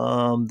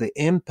the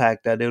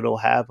impact that it'll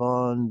have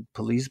on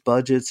police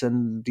budgets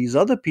and these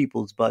other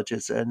people's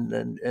budgets,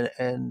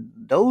 and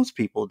those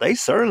people, they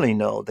certainly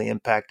know the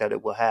impact that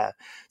it will have.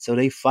 So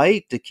they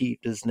fight to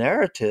keep this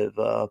narrative.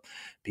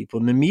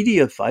 People in the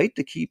media fight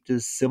to keep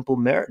this simple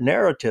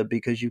narrative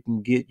because you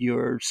can get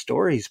your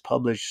stories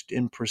published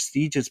in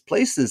prestigious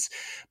places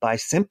by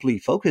simply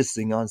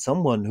focusing on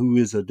someone who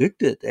is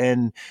addicted.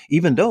 And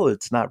even though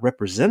it's not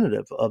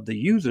representative of the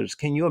users,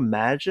 can you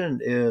imagine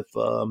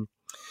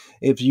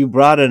if you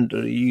brought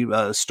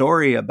a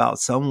story about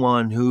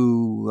someone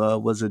who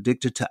was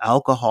addicted to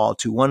alcohol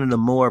to one of the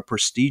more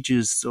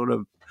prestigious sort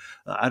of,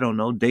 I don't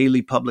know,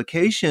 daily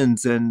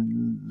publications,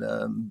 and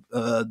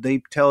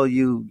they tell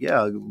you,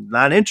 yeah,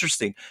 not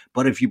interesting.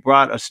 But if you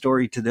brought a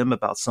story to them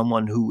about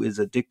someone who is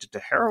addicted to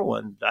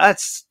heroin,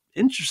 that's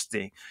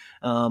interesting,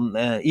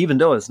 even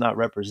though it's not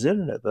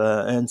representative.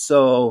 And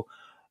so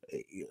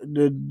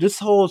this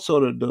whole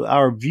sort of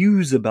our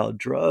views about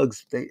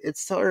drugs, it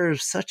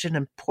serves such an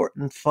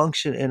important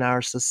function in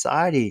our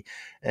society,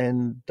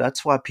 and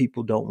that's why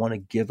people don't want to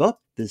give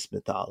up this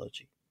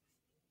mythology.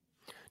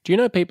 Do you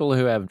know people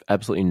who have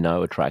absolutely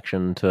no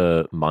attraction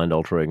to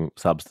mind-altering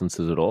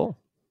substances at all?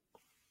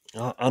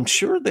 I'm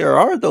sure there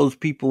are those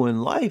people in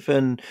life,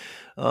 and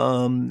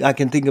I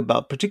can think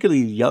about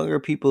particularly younger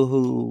people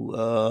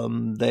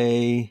who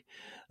they.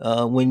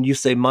 When you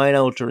say mind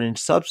altering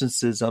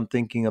substances, I'm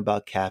thinking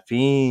about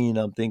caffeine,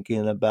 I'm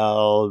thinking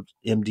about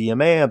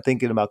MDMA, I'm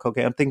thinking about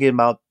cocaine, I'm thinking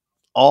about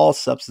all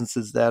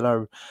substances that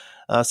are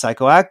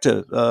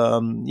psychoactive.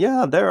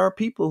 Yeah, there are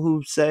people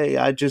who say,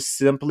 I just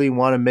simply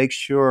want to make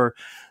sure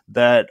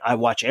that I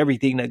watch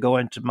everything that go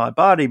into my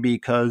body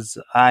because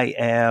I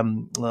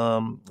am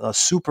a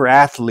super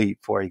athlete,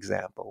 for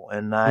example,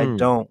 and I Hmm.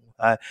 don't.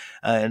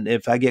 And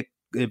if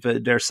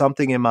there's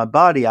something in my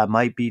body, I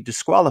might be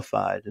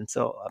disqualified, and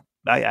so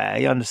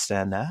I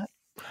understand that.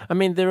 I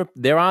mean, there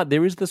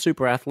is the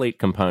super athlete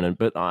component,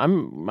 but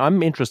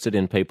I'm interested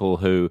in people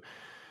who,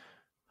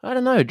 I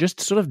don't know, just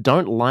sort of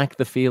don't like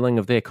the feeling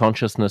of their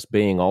consciousness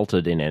being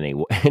altered in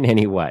in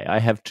any way. I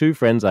have two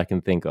friends I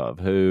can think of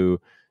who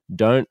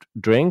don't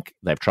drink.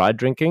 They've tried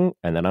drinking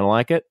and they don't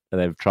like it.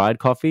 They've tried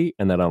coffee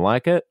and they don't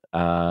like it.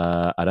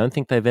 I don't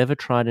think they've ever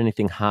tried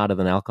anything harder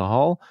than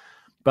alcohol,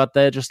 but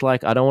they're just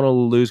like, I don't want to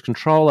lose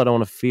control. I don't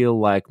want to feel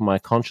like my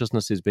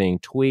consciousness is being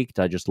tweaked.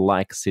 I just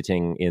like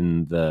sitting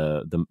in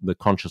the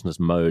consciousness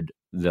mode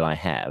that I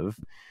have.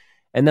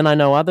 And then I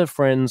know other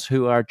friends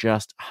who are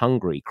just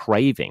hungry,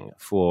 craving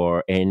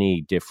for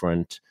any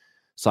different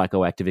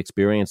psychoactive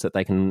experience that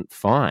they can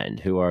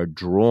find, who are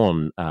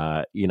drawn,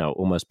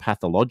 almost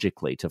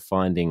pathologically to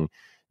finding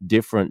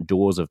different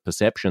doors of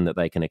perception that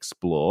they can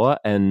explore.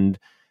 And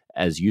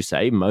as you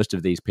say, most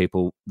of these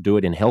people do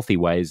it in healthy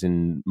ways.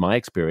 In my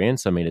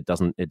experience, I mean, it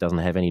doesn't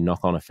have any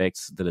knock-on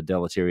effects that are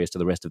deleterious to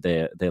the rest of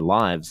their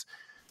lives.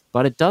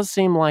 But it does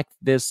seem like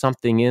there's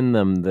something in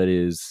them that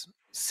is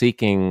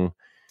seeking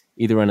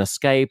either an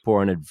escape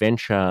or an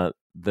adventure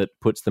that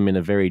puts them in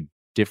a very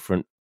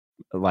different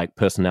like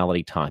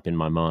personality type in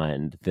my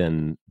mind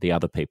than the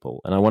other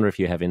people. And I wonder if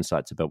you have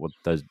insights about what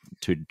those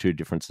two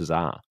differences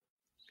are.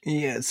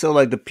 Yeah, so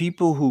like the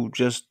people who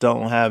just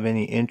don't have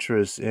any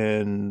interest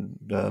in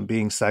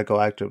being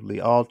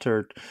psychoactively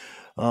altered.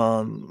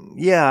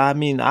 Yeah, I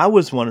mean, I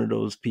was one of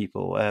those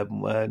people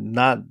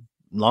not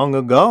long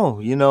ago,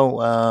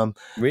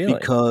 Really?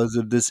 because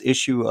of this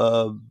issue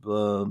of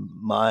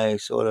my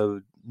sort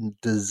of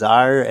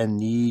desire and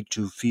need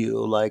to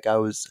feel like I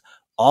was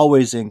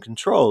always in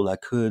control. I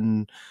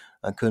couldn't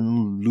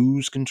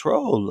lose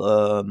control.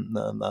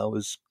 I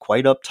was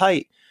quite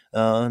uptight,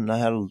 and I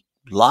had a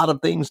lot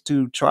of things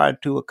to try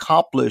to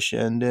accomplish,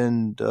 and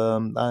then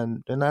I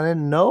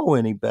didn't know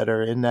any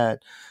better in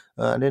that.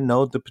 I didn't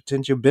know the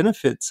potential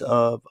benefits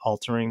of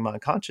altering my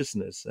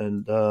consciousness,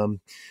 and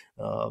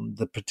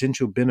the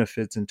potential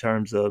benefits in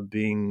terms of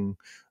being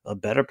a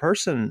better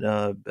person,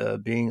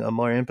 being a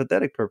more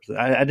empathetic person.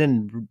 I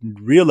didn't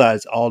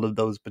realize all of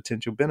those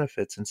potential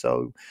benefits, and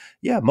so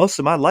yeah, most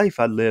of my life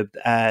I lived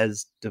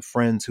as the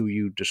friends who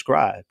you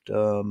described,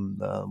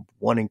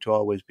 wanting to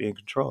always be in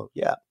control.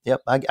 Yeah,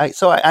 yep.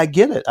 So I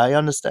get it. I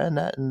understand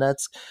that, and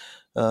that's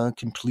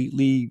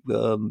completely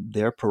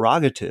their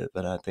prerogative,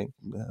 and I think,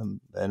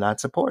 and I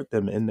support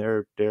them in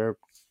their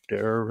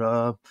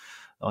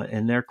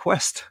in their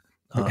quest.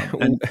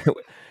 And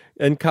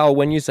And Carl,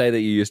 when you say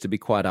that you used to be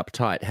quite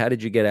uptight, how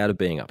did you get out of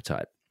being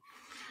uptight?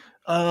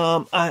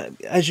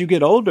 as you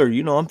get older,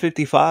 I'm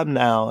 55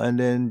 now, and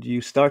then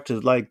you start to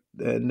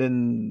and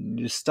then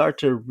you start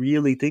to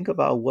really think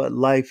about what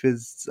life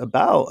is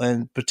about,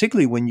 and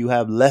particularly when you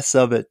have less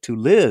of it to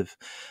live.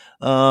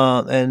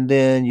 And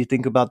then you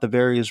think about the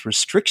various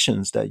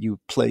restrictions that you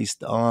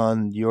placed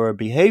on your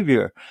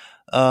behavior.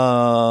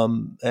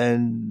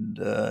 And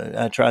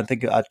I try and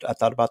think, I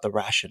thought about the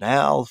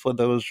rationale for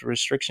those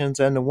restrictions,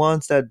 and the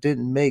ones that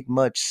didn't make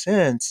much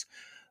sense.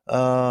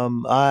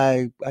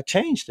 I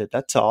changed it.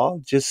 That's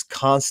all. Just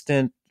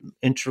constant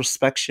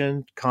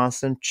introspection,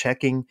 constant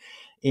checking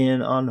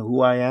in on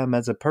who I am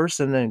as a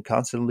person, and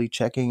constantly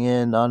checking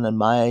in on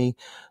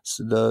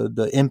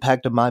the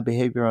impact of my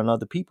behavior on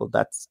other people.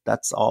 That's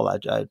all I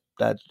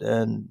that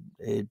and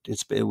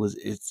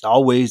it's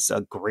always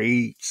a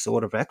great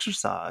sort of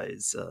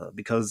exercise,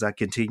 because I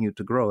continue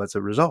to grow as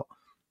a result.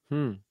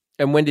 Hmm.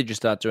 And when did you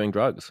start doing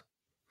drugs?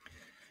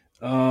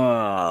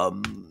 Like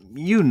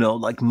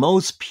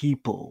most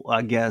people,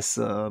 I guess,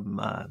 I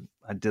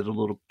did a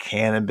little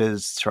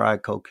cannabis,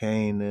 tried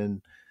cocaine,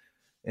 and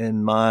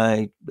in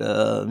my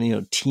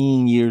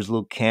teen years, a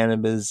little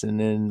cannabis, and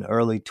then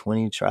early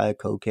 20 tried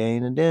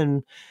cocaine, and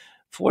then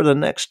for the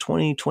next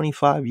 20,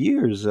 25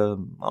 years,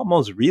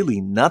 almost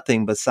really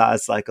nothing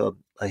besides like a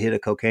hit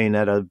of cocaine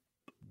at a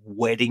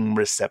wedding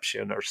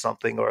reception or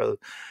something, or a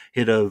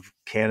hit of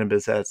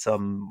cannabis at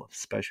some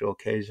special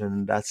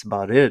occasion. That's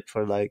about it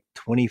for like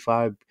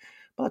 25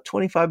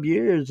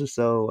 years or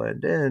so.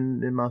 And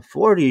then in my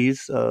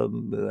 40s,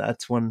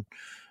 that's when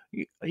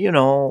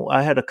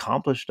I had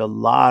accomplished a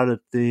lot of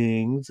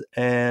things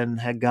and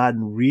had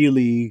gotten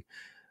really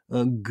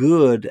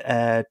good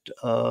at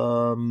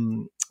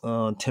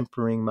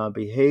tempering my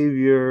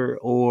behavior,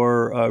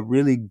 or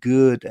really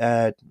good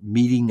at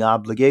meeting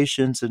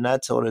obligations and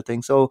that sort of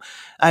thing. So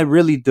I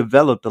really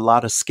developed a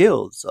lot of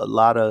skills,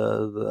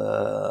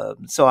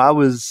 so I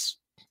was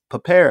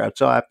prepared.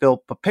 So I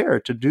felt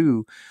prepared to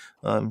do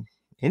um,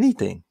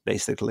 anything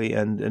basically.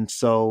 And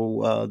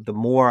so the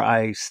more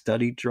I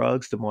studied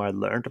drugs, the more I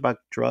learned about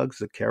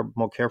drugs,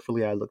 more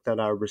carefully I looked at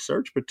our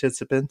research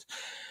participants,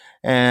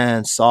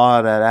 and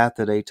saw that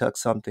after they took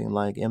something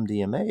like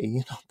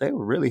MDMA, they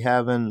were really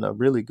having a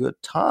really good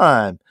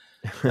time.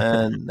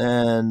 And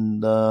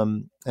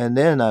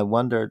then I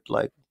wondered,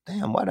 like,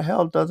 damn, why the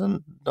hell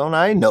don't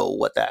I know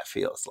what that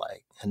feels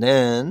like? And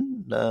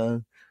then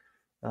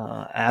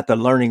after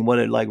learning what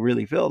it like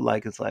really felt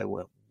like, it's like,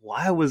 well,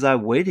 why was I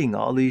waiting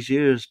all these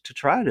years to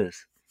try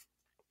this?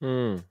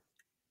 Hmm.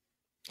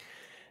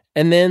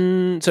 And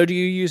then, so do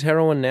you use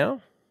heroin now?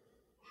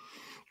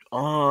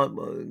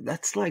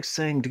 That's like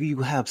saying, do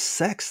you have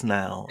sex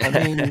now? I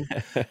mean,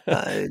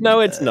 I,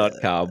 No, it's not,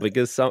 Carl,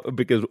 because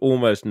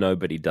almost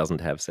nobody doesn't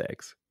have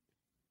sex.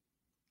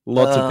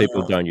 Lots of uh,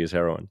 people don't use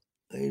heroin.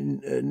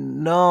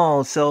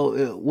 No,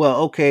 so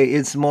well, okay,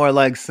 it's more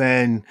like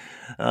saying,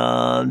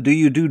 do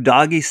you do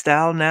doggy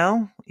style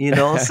now?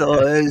 So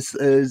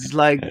it's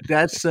like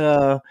that's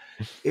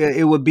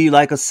it would be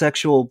like a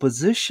sexual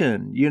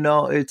position.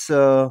 It's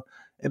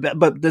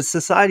but the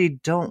society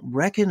don't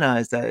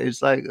recognize that.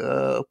 It's like,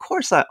 of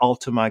course, I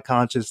alter my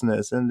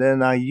consciousness, and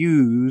then I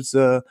use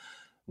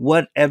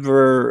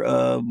whatever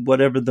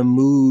the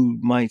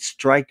mood might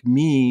strike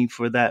me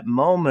for that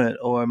moment,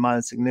 or my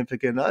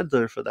significant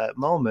other for that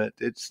moment.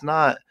 It's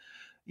not,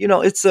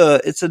 it's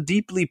a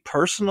deeply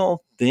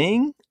personal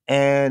thing,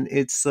 and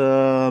it's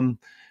a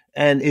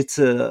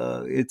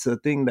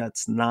thing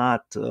that's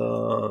not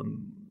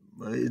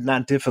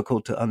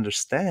difficult to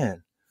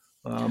understand.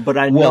 But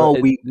I Well, know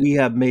we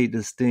have made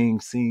this thing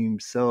seem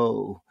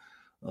so,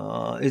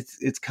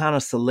 it's kind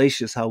of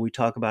salacious how we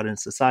talk about it in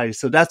society.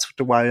 So that's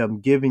why I'm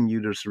giving you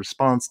this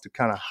response, to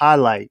kind of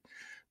highlight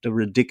the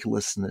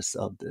ridiculousness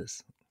of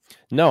this.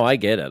 no, I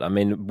get it. I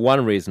mean,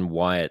 one reason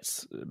why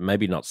it's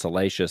maybe not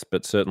salacious,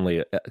 but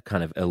certainly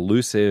kind of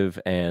elusive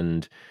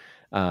and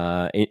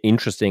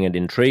interesting and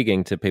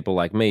intriguing to people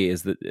like me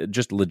is that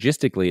just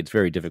logistically, it's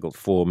very difficult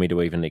for me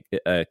to even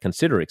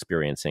consider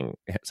experiencing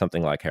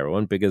something like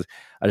heroin, because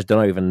I just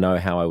don't even know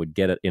how I would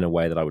get it in a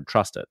way that I would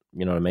trust it.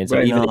 You know what I mean? So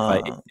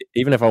Right.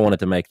 even if I wanted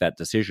to make that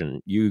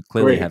decision, you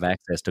clearly Great. have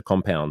access to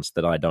compounds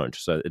that I don't.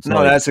 So it's No,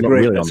 not that's a not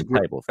great. really on the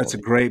table for That's a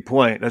me. great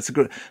point. That's a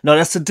good. No,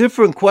 that's a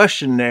different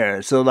question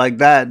there. So like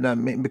that, I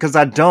mean, because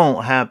I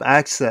don't have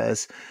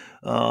access.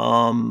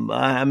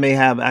 I may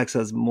have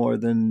access more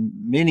than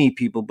many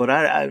people, but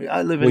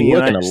I live in Well, the you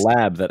work in a United States.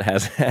 lab that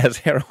has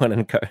heroin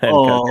and cocaine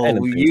Oh, and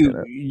things in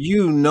it.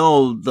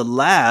 the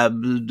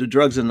lab, the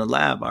drugs in the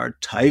lab are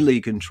tightly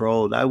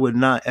controlled. I would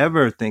not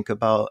ever think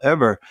about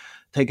ever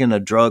taking a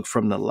drug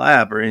from the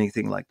lab or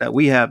anything like that.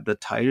 We have the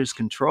tightest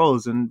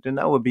controls, and then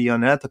that would be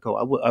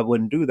unethical. I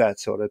wouldn't do that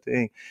sort of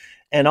thing.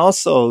 And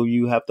also,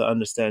 you have to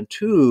understand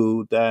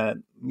too that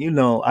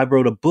I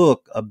wrote a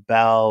book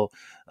about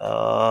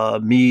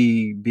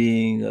me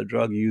being a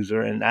drug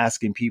user and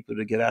asking people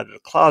to get out of the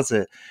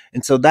closet.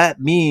 And so that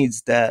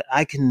means that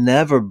I can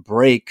never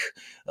break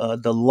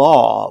the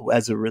law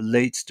as it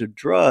relates to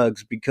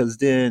drugs, because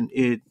then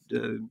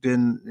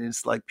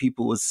it's like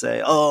people would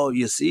say, "Oh,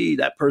 you see,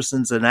 that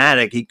person's an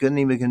addict. He couldn't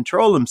even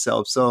control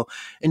himself." So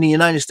in the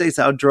United States,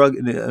 our drug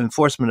the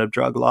enforcement of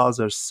drug laws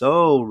are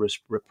so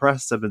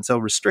repressive and so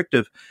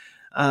restrictive.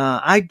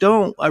 I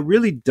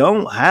really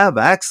don't have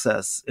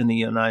access in the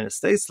United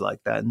States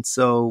like that. And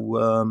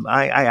so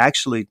I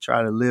actually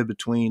try to live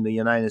between the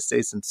United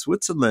States and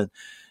Switzerland,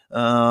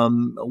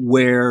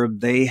 where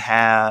they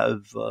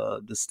have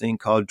this thing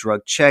called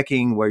drug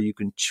checking, where you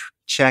can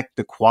check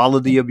the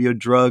quality of your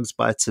drugs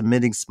by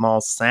submitting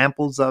small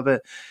samples of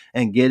it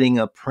and getting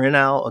a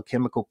printout,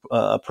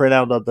 a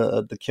printout of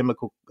the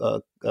chemical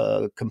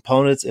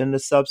components in the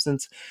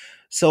substance.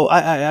 So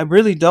I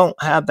really don't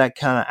have that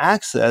kind of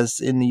access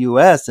in the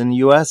U.S. In the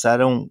U.S., I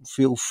don't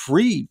feel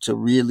free to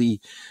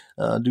really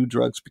do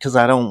drugs, because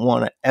I don't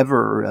want to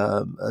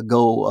ever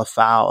go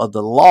afoul of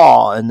the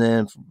law, and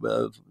then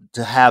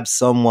to have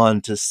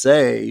someone to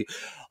say,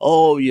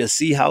 "Oh, you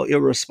see how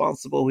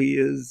irresponsible he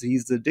is?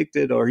 He's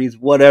addicted, or he's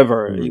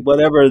whatever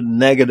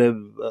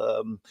negative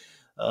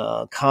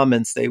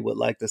comments they would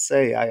like to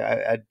say."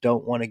 I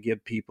don't want to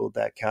give people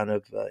that kind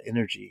of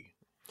energy.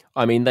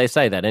 I mean, they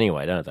say that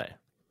anyway, don't they?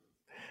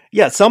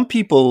 Yeah, some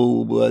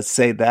people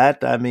say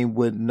that. I mean,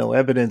 with no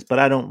evidence, but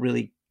I don't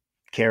really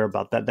care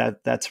about that.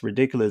 That's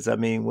ridiculous. I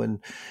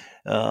mean,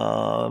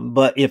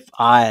 but if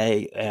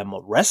I am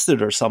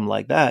arrested or something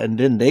like that, and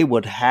then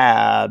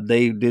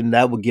then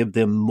that would give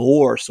them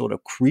more sort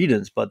of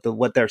credence. But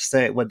what they're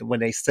saying,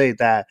 when they say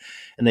that,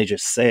 and they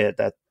just say it,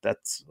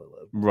 that's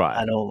Right.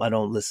 I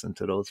don't listen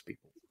to those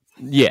people.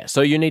 Yeah,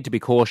 so you need to be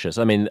cautious.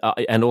 I mean,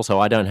 and also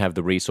I don't have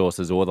the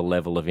resources or the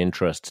level of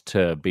interest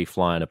to be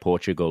flying to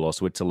Portugal or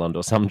Switzerland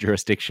or some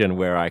jurisdiction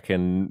where I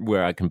can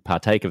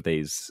partake of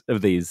these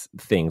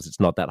things. It's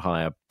not that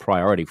high a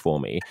priority for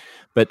me.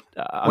 But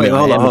Wait,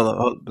 hold on, hold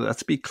on.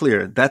 Let's be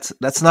clear. That's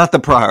not the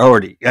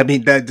priority. I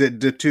mean,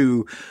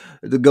 to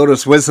go to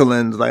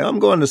Switzerland, like, I'm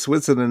going to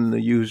Switzerland to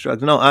use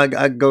drugs. No,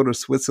 I go to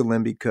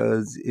Switzerland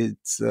because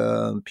it's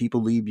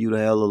people leave you the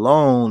hell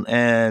alone,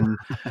 and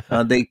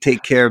they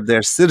take care of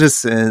their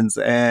citizens,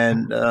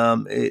 and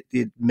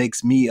it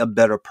makes me a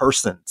better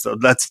person. So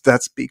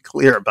let's be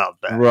clear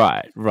about that.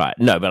 Right.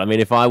 No, but I mean,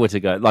 if I were to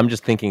go, I'm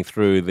just thinking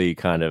through the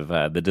kind of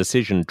the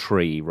decision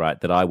tree, right,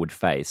 that I would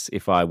face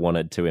if I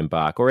wanted to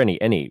embark, or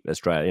any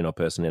Australian or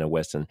person in a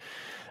Western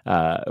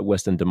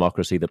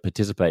democracy that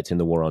participates in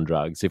the war on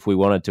drugs. If we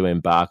wanted to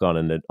embark on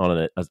an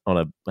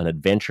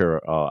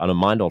adventure, on a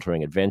mind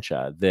altering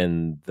adventure,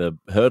 then the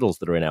hurdles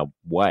that are in our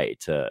way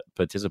to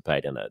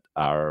participate in it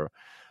are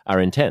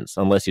intense.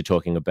 Unless you're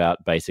talking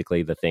about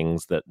basically the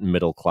things that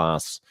middle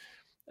class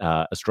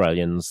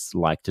Australians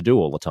like to do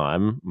all the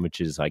time,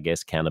 which is, I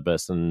guess,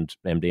 cannabis and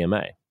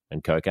MDMA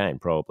and cocaine,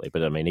 probably.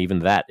 But I mean, even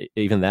that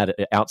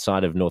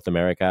outside of North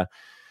America,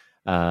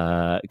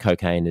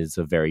 cocaine is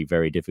a very,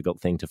 very difficult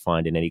thing to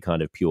find in any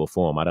kind of pure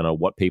form. I don't know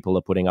what people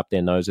are putting up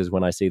their noses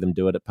when I see them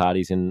do it at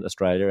parties in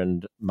Australia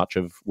and much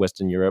of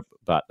Western Europe,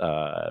 but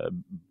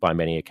by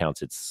many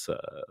accounts, it's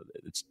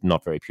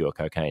not very pure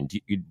cocaine. Do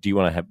you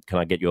want to have? Can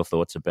I get your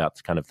thoughts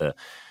about kind of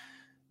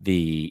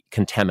the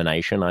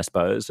contamination, I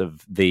suppose,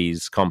 of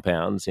these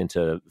compounds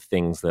into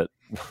things that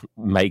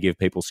may give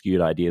people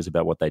skewed ideas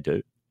about what they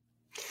do?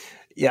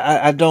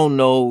 Yeah, I don't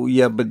know.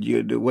 Yeah, but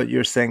what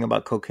you're saying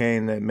about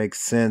cocaine, that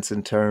makes sense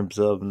in terms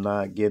of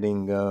not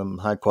getting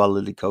high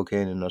quality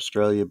cocaine in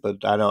Australia.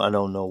 But I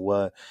don't know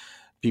what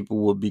people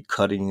will be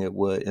cutting it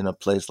with in a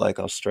place like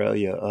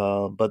Australia.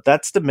 But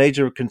that's the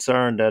major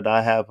concern that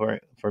I have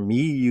for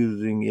me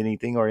using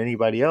anything or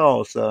anybody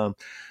else.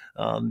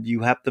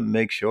 You have to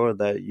make sure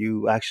that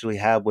you actually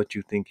have what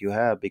you think you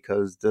have,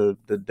 because the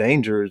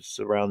dangers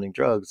surrounding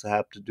drugs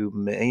have to do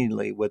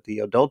mainly with the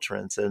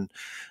adulterants and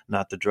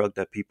not the drug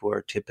that people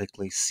are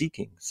typically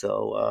seeking.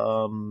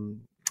 So,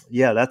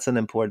 yeah, that's an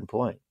important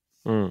point.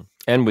 Mm.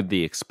 And with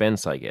the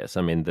expense, I guess.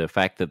 I mean, the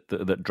fact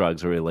that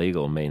drugs are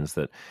illegal means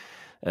that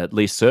at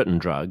least certain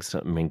drugs, I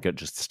mean,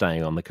 just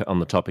staying on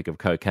the topic of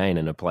cocaine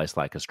in a place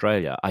like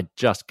Australia, I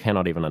just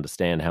cannot even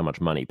understand how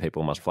much money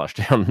people must flush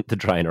down the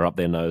drain or up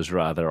their nose,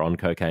 rather, on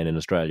cocaine in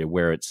Australia,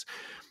 where it's,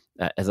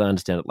 as I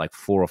understand it, like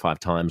 4 or 5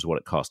 times what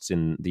it costs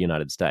in the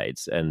United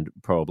States, and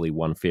probably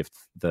 1/5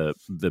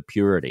 the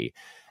purity.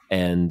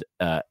 And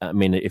I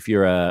mean, if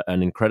you're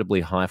an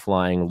incredibly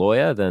high-flying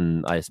lawyer,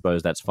 then I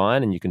suppose that's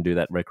fine, and you can do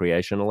that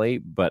recreationally.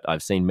 But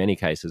I've seen many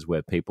cases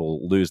where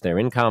people lose their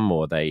income,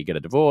 or they get a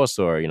divorce,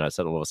 or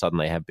so all of a sudden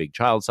they have big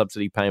child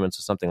subsidy payments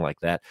or something like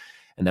that,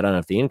 and they don't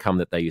have the income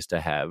that they used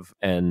to have,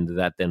 and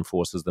that then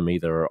forces them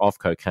either off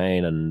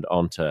cocaine and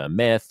onto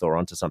meth or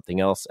onto something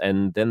else,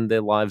 and then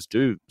their lives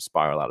do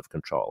spiral out of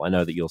control. I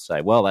know that you'll say,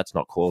 well, that's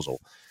not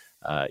causal.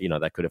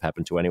 That could have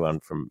happened to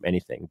anyone from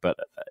anything, but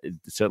it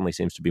certainly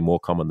seems to be more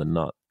common than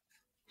not.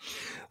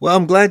 Well,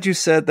 I'm glad you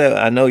said that.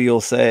 I know you'll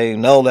say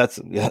no. That's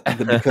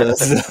because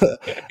the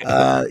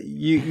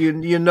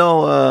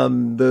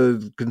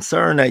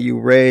concern that you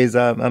raise.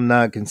 I'm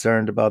not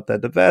concerned about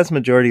that. The vast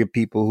majority of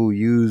people who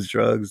use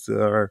drugs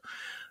are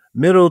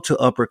middle to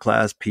upper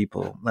class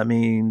people. I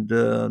mean,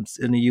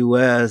 in the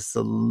U.S.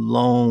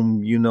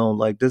 alone,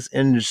 like this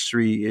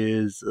industry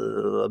is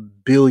a $1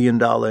 billion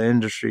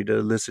industry, the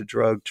illicit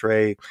drug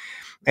trade,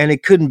 and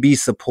it couldn't be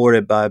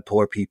supported by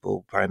poor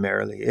people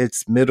primarily.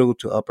 It's middle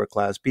to upper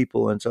class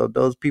people, and so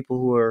those people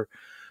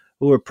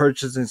who are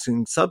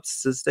purchasing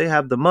substances, they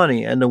have the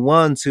money, and the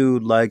ones who,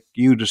 like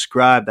you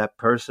described, that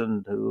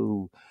person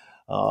who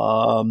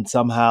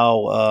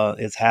somehow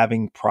is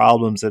having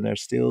problems and they're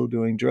still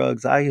doing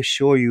drugs. I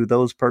assure you,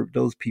 those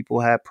people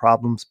had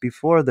problems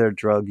before their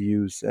drug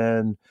use,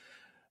 and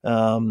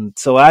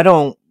so I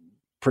don't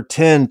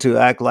pretend to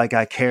act like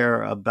I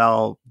care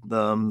about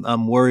them.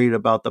 I'm worried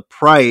about the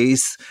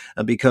price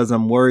because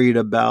I'm worried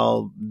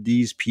about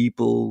these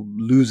people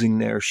losing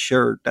their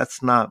shirt.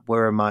 That's not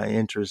where my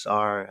interests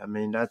are. I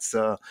mean, that's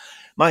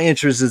my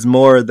interest is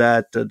more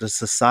that the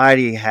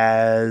society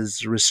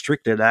has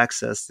restricted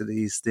access to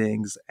these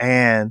things,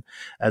 and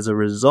as a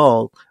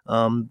result,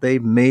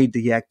 they've made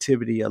the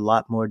activity a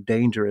lot more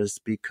dangerous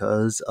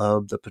because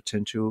of the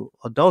potential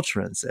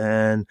adulterants,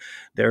 and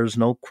there's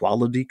no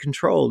quality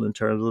control in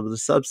terms of the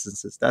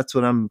substances. That's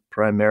what I'm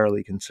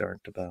primarily concerned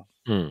about.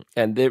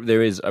 And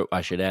there is,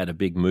 I should add, a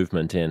big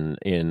movement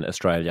in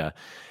Australia.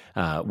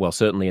 Well,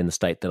 certainly in the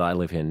state that I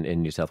live in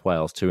New South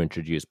Wales, to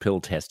introduce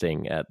pill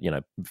testing at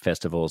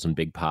festivals and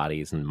big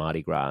parties and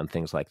Mardi Gras and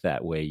things like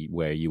that, where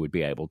you would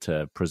be able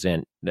to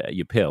present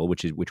your pill,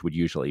 which would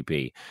usually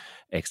be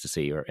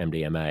ecstasy or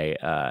MDMA,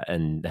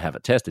 and have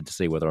it tested to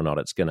see whether or not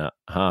it's going to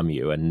harm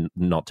you, and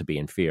not to be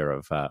in fear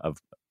of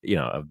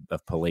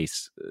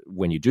police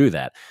when you do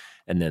that.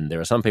 And then there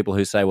are some people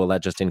who say, well,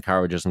 that just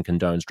encourages and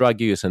condones drug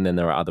use. And then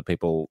there are other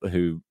people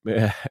who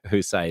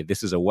say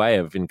this is a way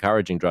of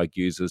encouraging drug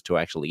users to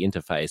actually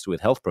interface with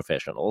health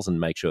professionals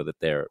and make sure that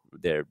they're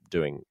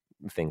doing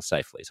things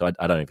safely. So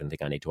I don't even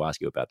think I need to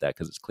ask you about that,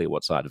 because it's clear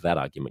what side of that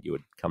argument you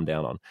would come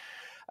down on.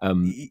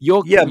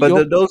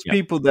 Those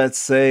people that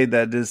say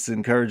that this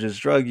encourages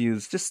drug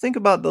use, just think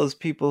about those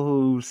people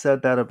who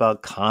said that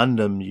about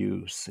condom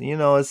use.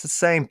 It's the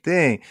same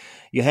thing.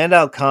 You hand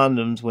out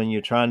condoms when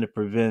you're trying to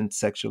prevent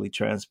sexually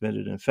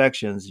transmitted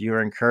infections.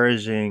 You're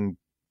encouraging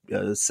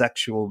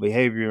sexual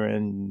behavior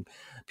in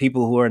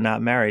people who are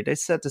not married. They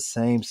said the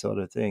same sort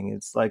of thing.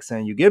 It's like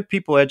saying you give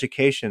people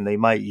education, they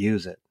might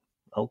use it.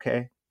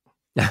 Okay.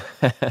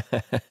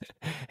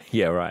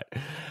 Yeah, right.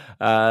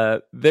 I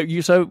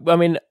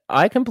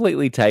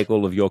completely take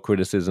all of your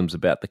criticisms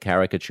about the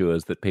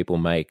caricatures that people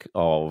make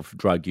of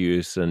drug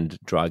use and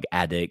drug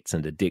addicts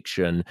and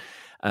addiction.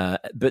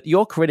 But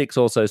your critics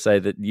also say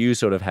that you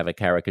sort of have a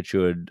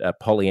caricatured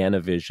Pollyanna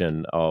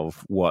vision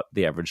of what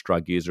the average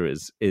drug user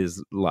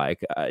is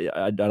like.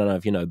 I don't know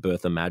if you know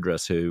Bertha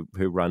Madras, who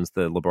runs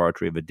the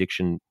Laboratory of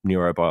Addiction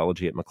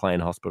Neurobiology at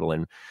McLean Hospital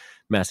in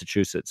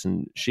Massachusetts,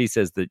 and she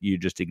says that you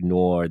just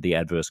ignore the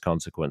adverse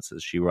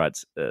consequences. She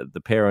writes,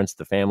 the parents,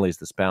 the families,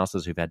 the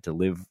spouses who've had to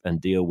live and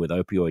deal with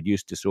opioid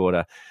use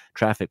disorder,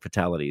 traffic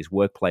fatalities,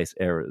 workplace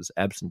errors,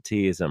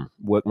 absenteeism,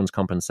 workman's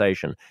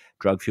compensation,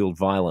 drug-fueled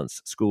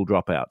violence, school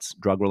dropouts,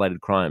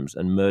 drug-related crimes,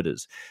 and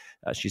murders.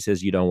 She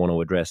says you don't want to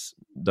address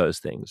those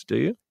things, do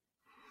you?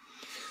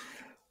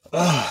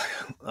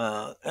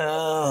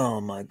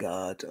 Oh my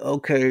God.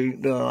 Okay,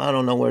 I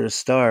don't know where to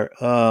start.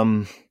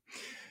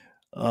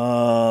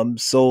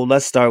 So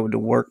let's start with the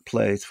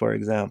workplace, for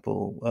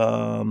example.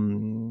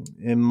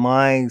 In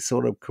my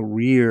sort of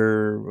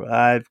career,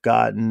 I've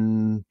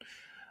gotten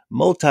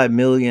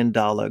multi-million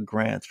dollar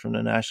grants from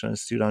the National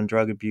Institute on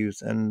Drug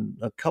Abuse, and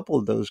a couple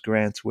of those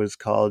grants was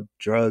called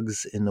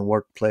Drugs in the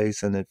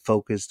Workplace, and it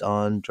focused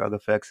on drug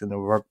effects in the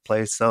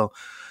workplace. So,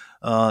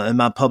 and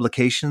my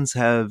publications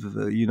have,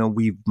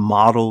 we've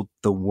modeled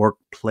the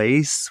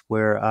workplace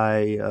where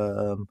I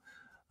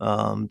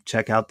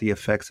check out the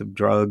effects of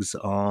drugs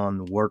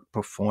on work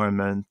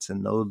performance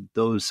and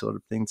those sort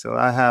of things. So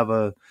I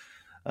have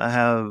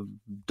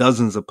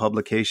dozens of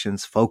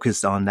publications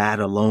focused on that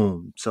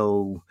alone.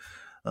 So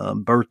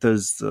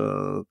Bertha's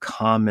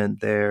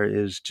comment there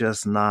is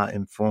just not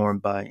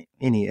informed by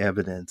any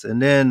evidence.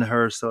 And then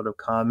her sort of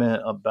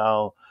comment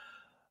about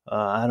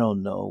I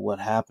don't know what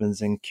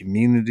happens in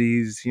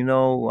communities.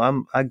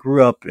 I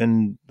grew up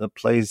in the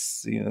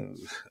place,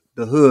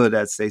 the hood,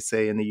 as they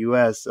say in the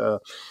U.S.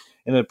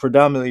 In a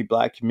predominantly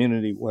Black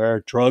community where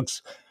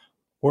drugs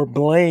were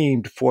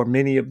blamed for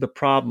many of the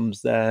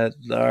problems that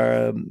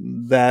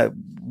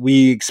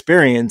we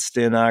experienced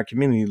in our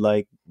community,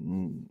 like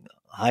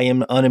high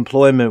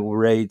unemployment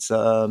rates,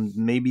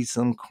 maybe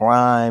some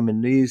crime,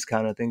 and these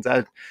kind of things.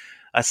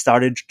 I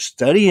started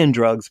studying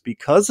drugs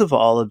because of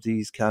all of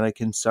these kind of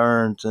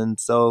concerns, and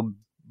so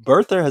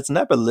Bertha has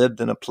never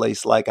lived in a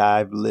place like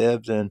I've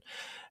lived, and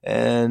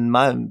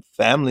my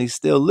family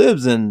still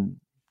lives in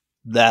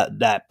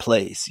that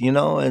place,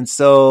 and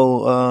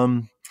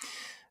so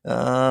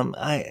her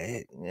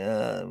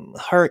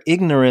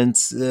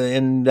ignorance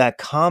in that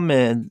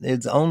comment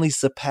is only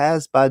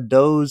surpassed by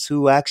those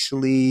who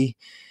actually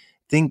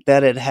think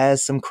that it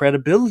has some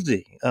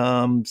credibility.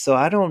 So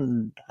I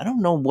don't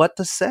know what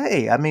to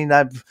say. I mean,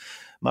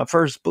 my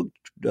first book,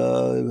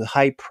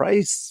 High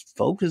Price,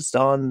 focused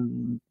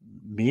on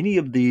many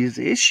of these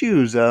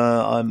issues.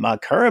 On my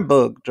current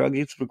book, Drug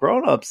Use for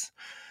Grownups,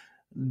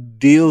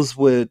 deals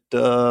with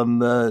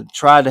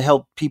try to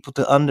help people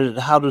to under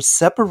how to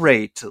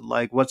separate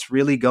like what's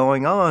really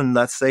going on.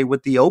 Let's say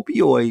with the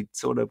opioid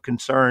sort of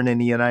concern in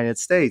the United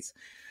States,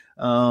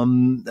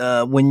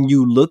 when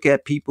you look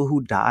at people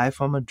who die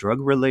from a drug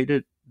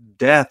related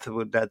death,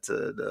 that's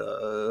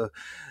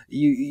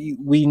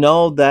we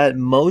know that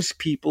most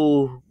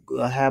people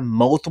have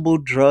multiple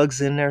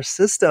drugs in their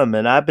system,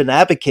 and I've been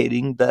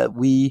advocating that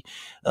we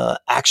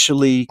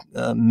actually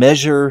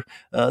measure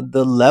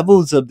the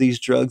levels of these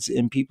drugs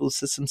in people's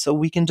systems so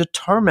we can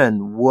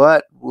determine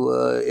what,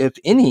 if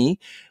any,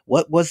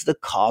 what was the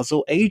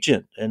causal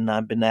agent. And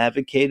I've been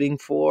advocating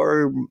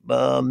for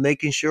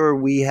making sure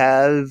we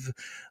have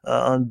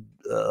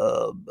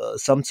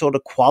some sort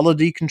of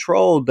quality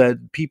control,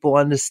 that people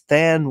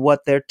understand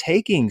what they're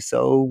taking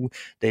so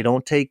they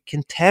don't take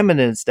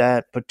contaminants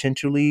that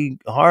potentially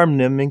harm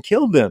them and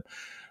kill them.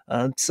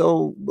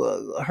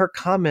 Her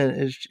comment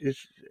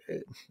is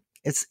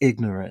it's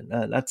ignorant.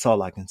 That's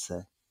all I can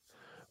say.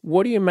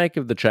 What do you make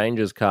of the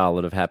changes, Carl,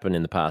 that have happened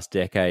in the past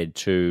decade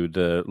to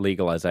the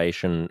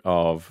legalization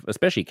of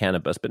especially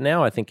cannabis? But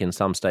now I think in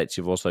some states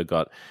you've also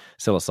got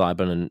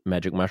psilocybin and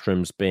magic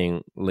mushrooms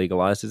being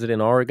legalized. Is it in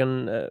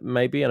Oregon,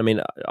 maybe? And I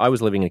mean, I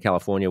was living in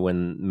California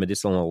when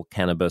medicinal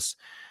cannabis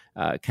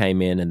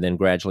came in and then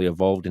gradually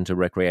evolved into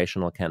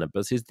recreational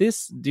cannabis. Do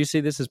you see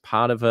this as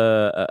part of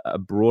a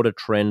broader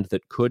trend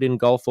that could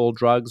engulf all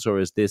drugs, or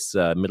is this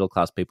middle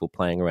class people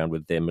playing around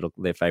with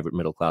their favorite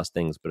middle class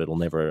things, but it'll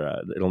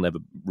never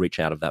reach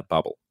out of that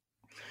bubble?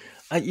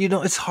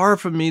 It's hard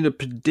for me to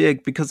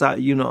predict because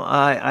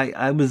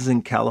I was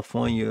in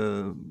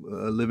California,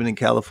 living in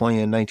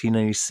California in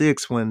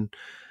 1996 when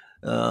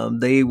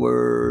they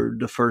were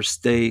the first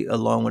state,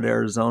 along with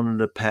Arizona,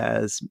 to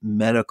pass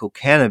medical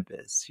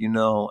cannabis,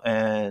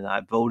 and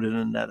I voted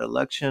in that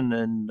election.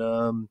 And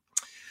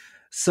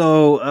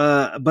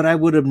but I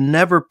would have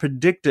never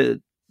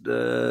predicted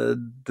the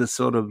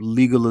sort of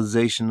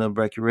legalization of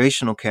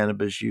recreational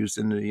cannabis use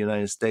in the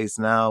United States.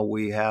 Now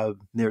we have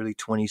nearly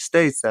 20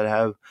 states that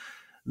have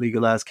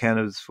legalized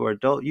cannabis for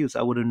adult use.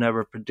 I would have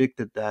never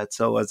predicted that.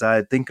 So as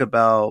I think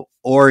about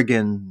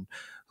Oregon,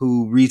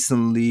 who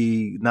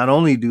recently, not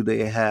only do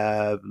they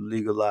have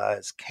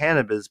legalized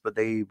cannabis, but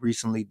they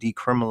recently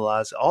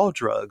decriminalized all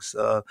drugs,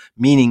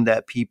 meaning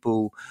that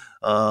people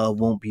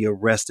won't be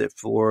arrested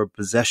for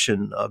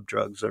possession of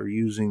drugs or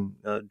using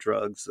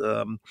drugs.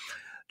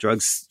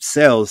 Drugs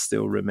sales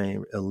still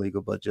remain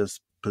illegal, but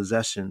just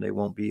possession they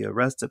won't be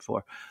arrested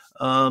for.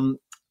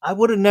 I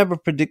would have never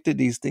predicted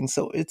these things,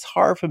 so it's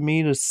hard for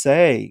me to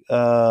say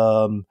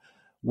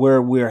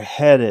where we're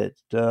headed.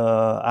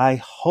 I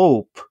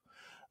hope.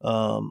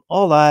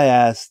 All I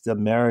ask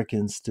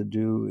Americans to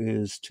do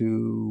is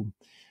to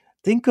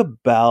think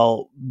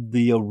about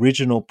the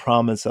original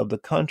promise of the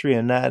country,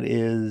 and that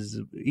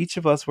is each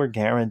of us were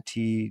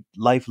guaranteed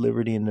life,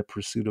 liberty, and the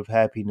pursuit of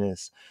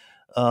happiness.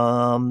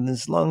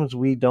 As long as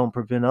we don't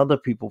prevent other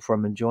people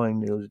from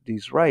enjoying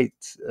these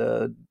rights,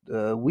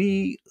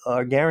 we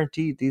are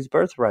guaranteed these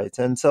birthrights.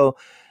 And so,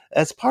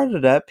 as part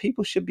of that,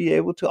 people should be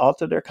able to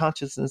alter their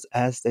consciousness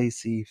as they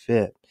see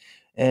fit.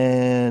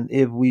 And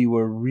if we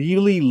were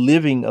really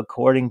living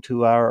according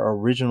to our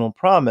original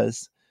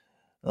promise,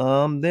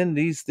 then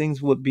these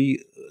things would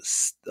be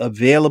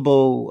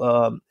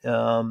available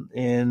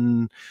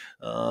in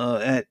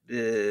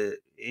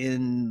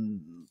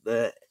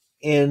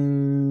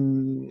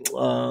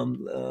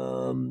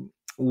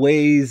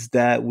ways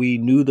that we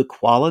knew the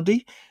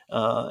quality,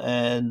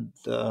 and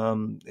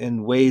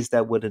in ways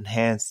that would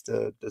enhance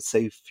the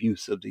safe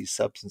use of these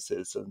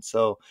substances. And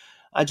so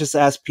I just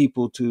ask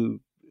people to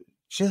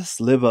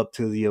just live up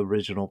to the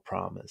original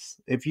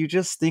promise. If you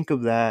just think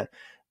of that,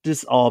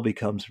 this all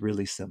becomes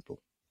really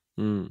simple.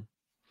 Mm.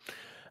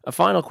 A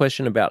final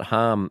question about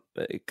harm,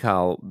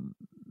 Carl.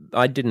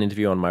 I did an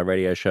interview on my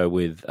radio show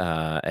with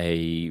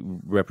a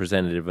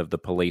representative of the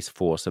police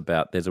force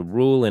about there's a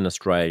rule in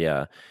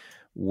Australia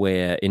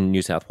where in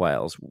New South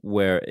Wales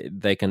where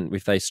they can,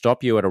 if they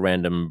stop you at a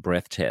random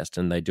breath test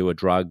and they do a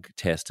drug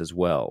test as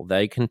well,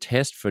 they can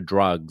test for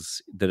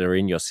drugs that are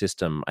in your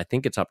system. I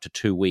think it's up to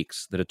 2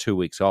 weeks that are 2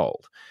 weeks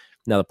old.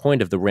 Now, the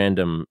point of the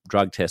random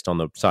drug test on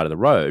the side of the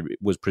road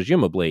was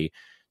presumably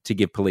to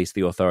give police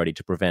the authority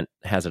to prevent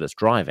hazardous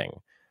driving.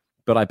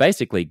 But I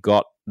basically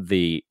got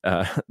the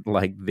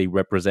the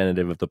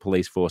representative of the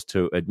police force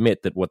to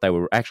admit that what they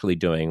were actually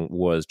doing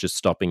was just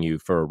stopping you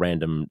for a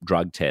random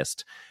drug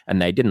test,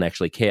 and they didn't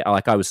actually care.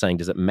 Like I was saying,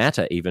 does it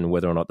matter even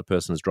whether or not the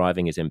person's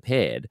driving is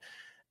impaired?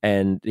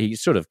 And he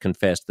sort of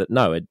confessed that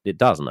no, it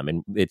doesn't. I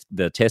mean,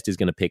 the test is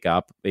going to pick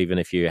up even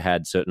if you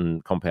had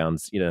certain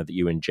compounds, that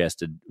you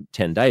ingested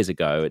 10 days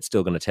ago. It's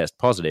still going to test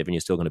positive, and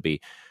you're still going to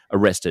be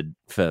arrested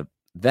for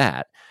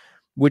that.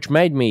 Which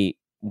made me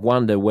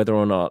wonder whether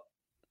or not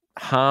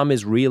harm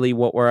is really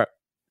what we're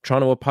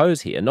trying to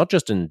oppose here, not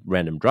just in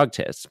random drug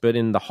tests, but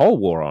in the whole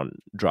war on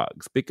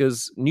drugs,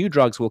 because new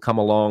drugs will come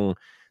along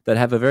that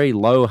have a very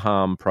low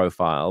harm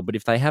profile, but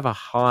if they have a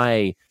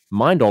high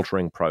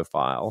mind-altering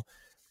profile,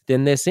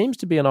 then there seems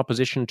to be an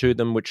opposition to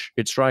them, which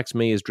it strikes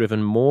me is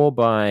driven more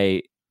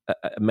by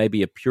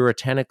maybe a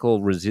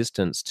puritanical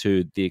resistance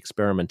to the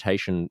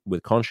experimentation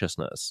with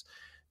consciousness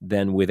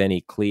than with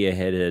any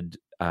clear-headed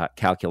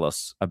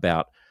calculus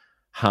about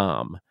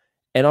harm.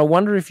 And I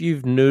wonder if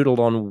you've noodled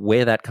on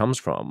where that comes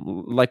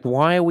from. Like,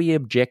 why are we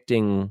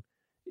objecting?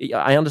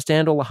 I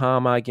understand all the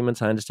harm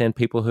arguments. I understand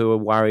people who are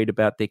worried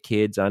about their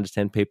kids. I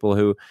understand people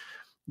who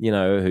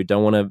who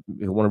don't want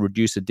to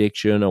reduce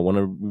addiction or want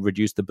to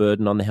reduce the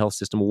burden on the health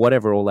system or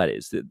whatever all that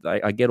is.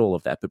 I get all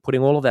of that. But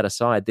putting all of that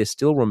aside, there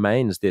still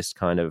remains this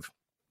kind of,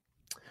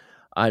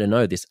 I don't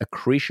know, this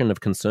accretion of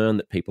concern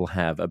that people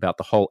have about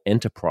the whole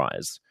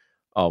enterprise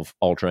of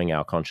altering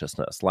our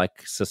consciousness.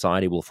 Like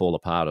society will fall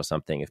apart or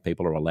something if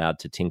people are allowed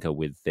to tinker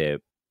with the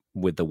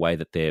way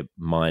that their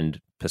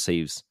mind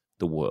perceives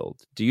the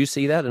world. Do you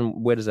see that,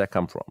 and where does that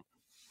come from?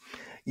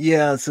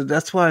 Yeah, so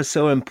that's why it's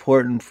so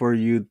important for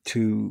you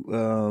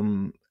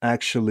to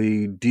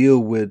actually deal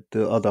with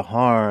the other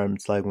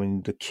harms, like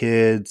when the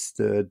kids,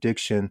 the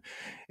addiction.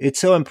 It's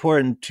so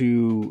important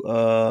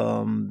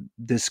to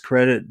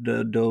discredit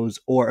those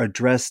or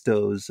address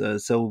those.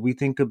 So we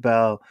think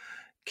about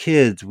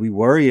kids, we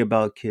worry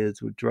about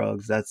kids with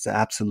drugs. That's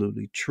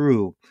absolutely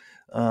true.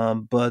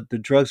 But the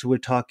drugs we're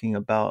talking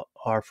about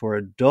are for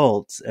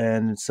adults.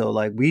 And so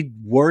like we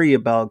worry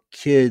about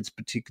kids,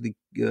 particularly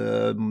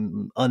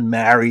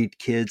unmarried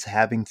kids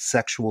having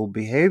sexual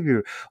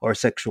behavior or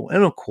sexual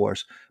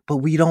intercourse, but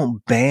we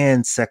don't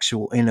ban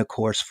sexual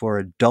intercourse for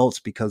adults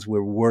because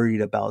we're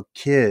worried about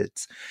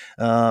kids.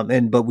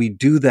 But we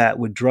do that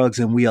with drugs,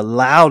 and we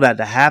allow that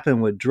to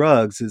happen with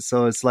drugs. And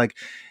so it's like,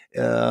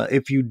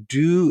 if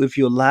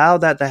you allow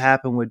that to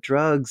happen with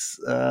drugs,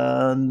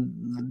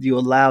 you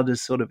allow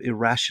this sort of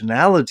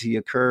irrationality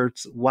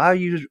occurs. Why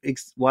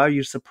are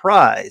you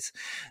surprised?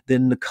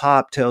 Then the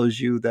cop tells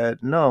you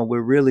that no,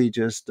 we're really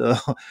just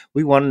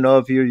we want to know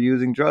if you're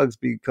using drugs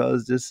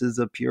because this is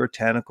a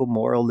puritanical,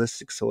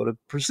 moralistic sort of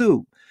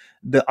pursuit.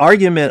 The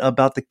argument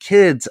about the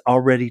kids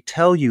already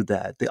tell you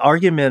that. The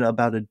argument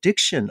about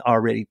addiction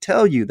already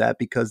tell you that,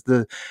 because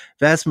the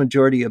vast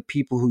majority of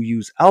people who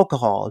use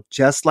alcohol,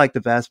 just like the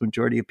vast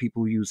majority of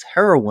people who use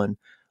heroin,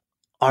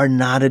 are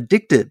not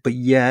addicted. But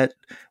yet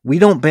we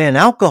don't ban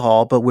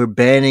alcohol, but we're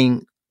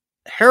banning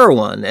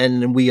heroin,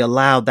 and we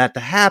allow that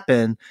to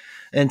happen.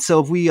 And so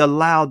if we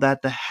allow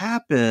that to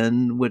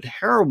happen with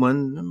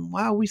heroin,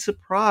 why are we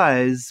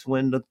surprised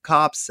when the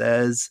cop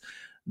says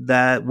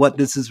that what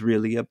this is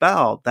really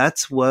about?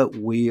 That's what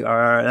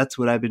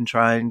I've been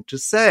trying to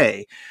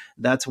say.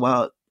 That's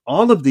why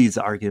all of these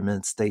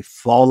arguments, they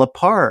fall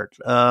apart.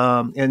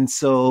 And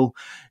so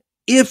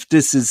if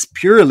this is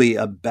purely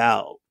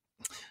about,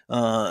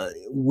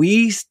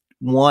 we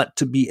want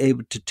to be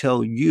able to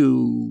tell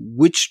you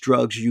which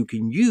drugs you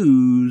can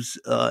use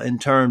in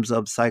terms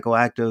of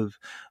psychoactive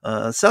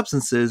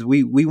substances.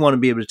 We want to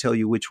be able to tell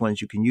you which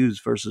ones you can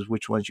use versus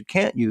which ones you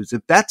can't use.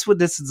 If that's what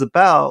this is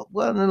about,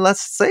 well, then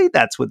let's say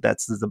that's what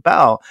this is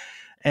about.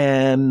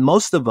 And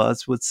most of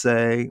us would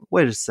say,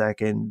 wait a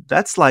second,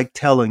 that's like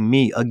telling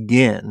me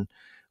again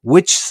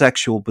which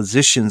sexual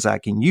positions I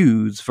can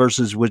use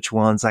versus which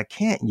ones I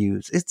can't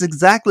use. It's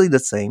exactly the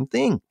same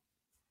thing.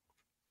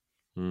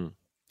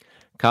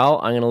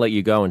 Carl, I'm going to let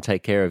you go and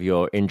take care of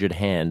your injured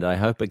hand. I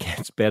hope it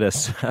gets better.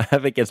 I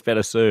hope it gets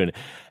better soon.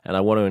 And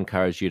I want to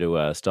encourage you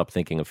to stop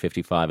thinking of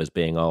 55 as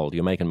being old.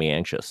 You're making me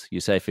anxious. You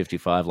say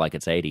 55 like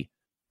it's 80.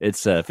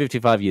 It's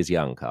 55 years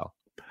young, Carl.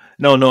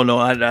 No.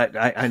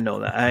 I know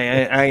that.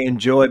 I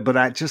enjoy it, but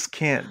I just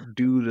can't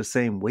do the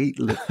same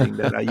weightlifting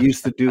that I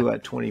used to do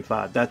at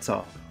 25. That's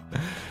all.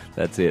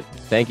 That's it.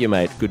 Thank you,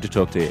 mate. Good to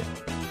talk to you.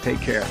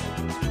 Take care.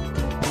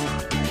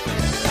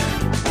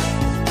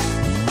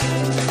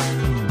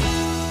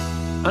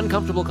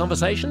 Uncomfortable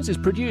Conversations is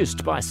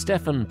produced by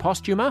Stefan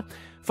Postuma.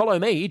 Follow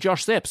me,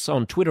 Josh Szeps,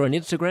 on Twitter and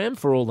Instagram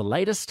for all the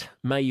latest.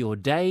 May your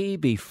day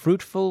be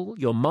fruitful,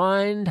 your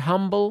mind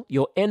humble,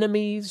 your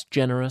enemies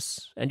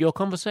generous, and your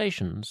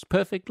conversations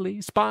perfectly,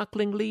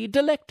 sparklingly,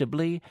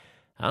 delectably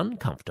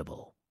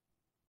uncomfortable.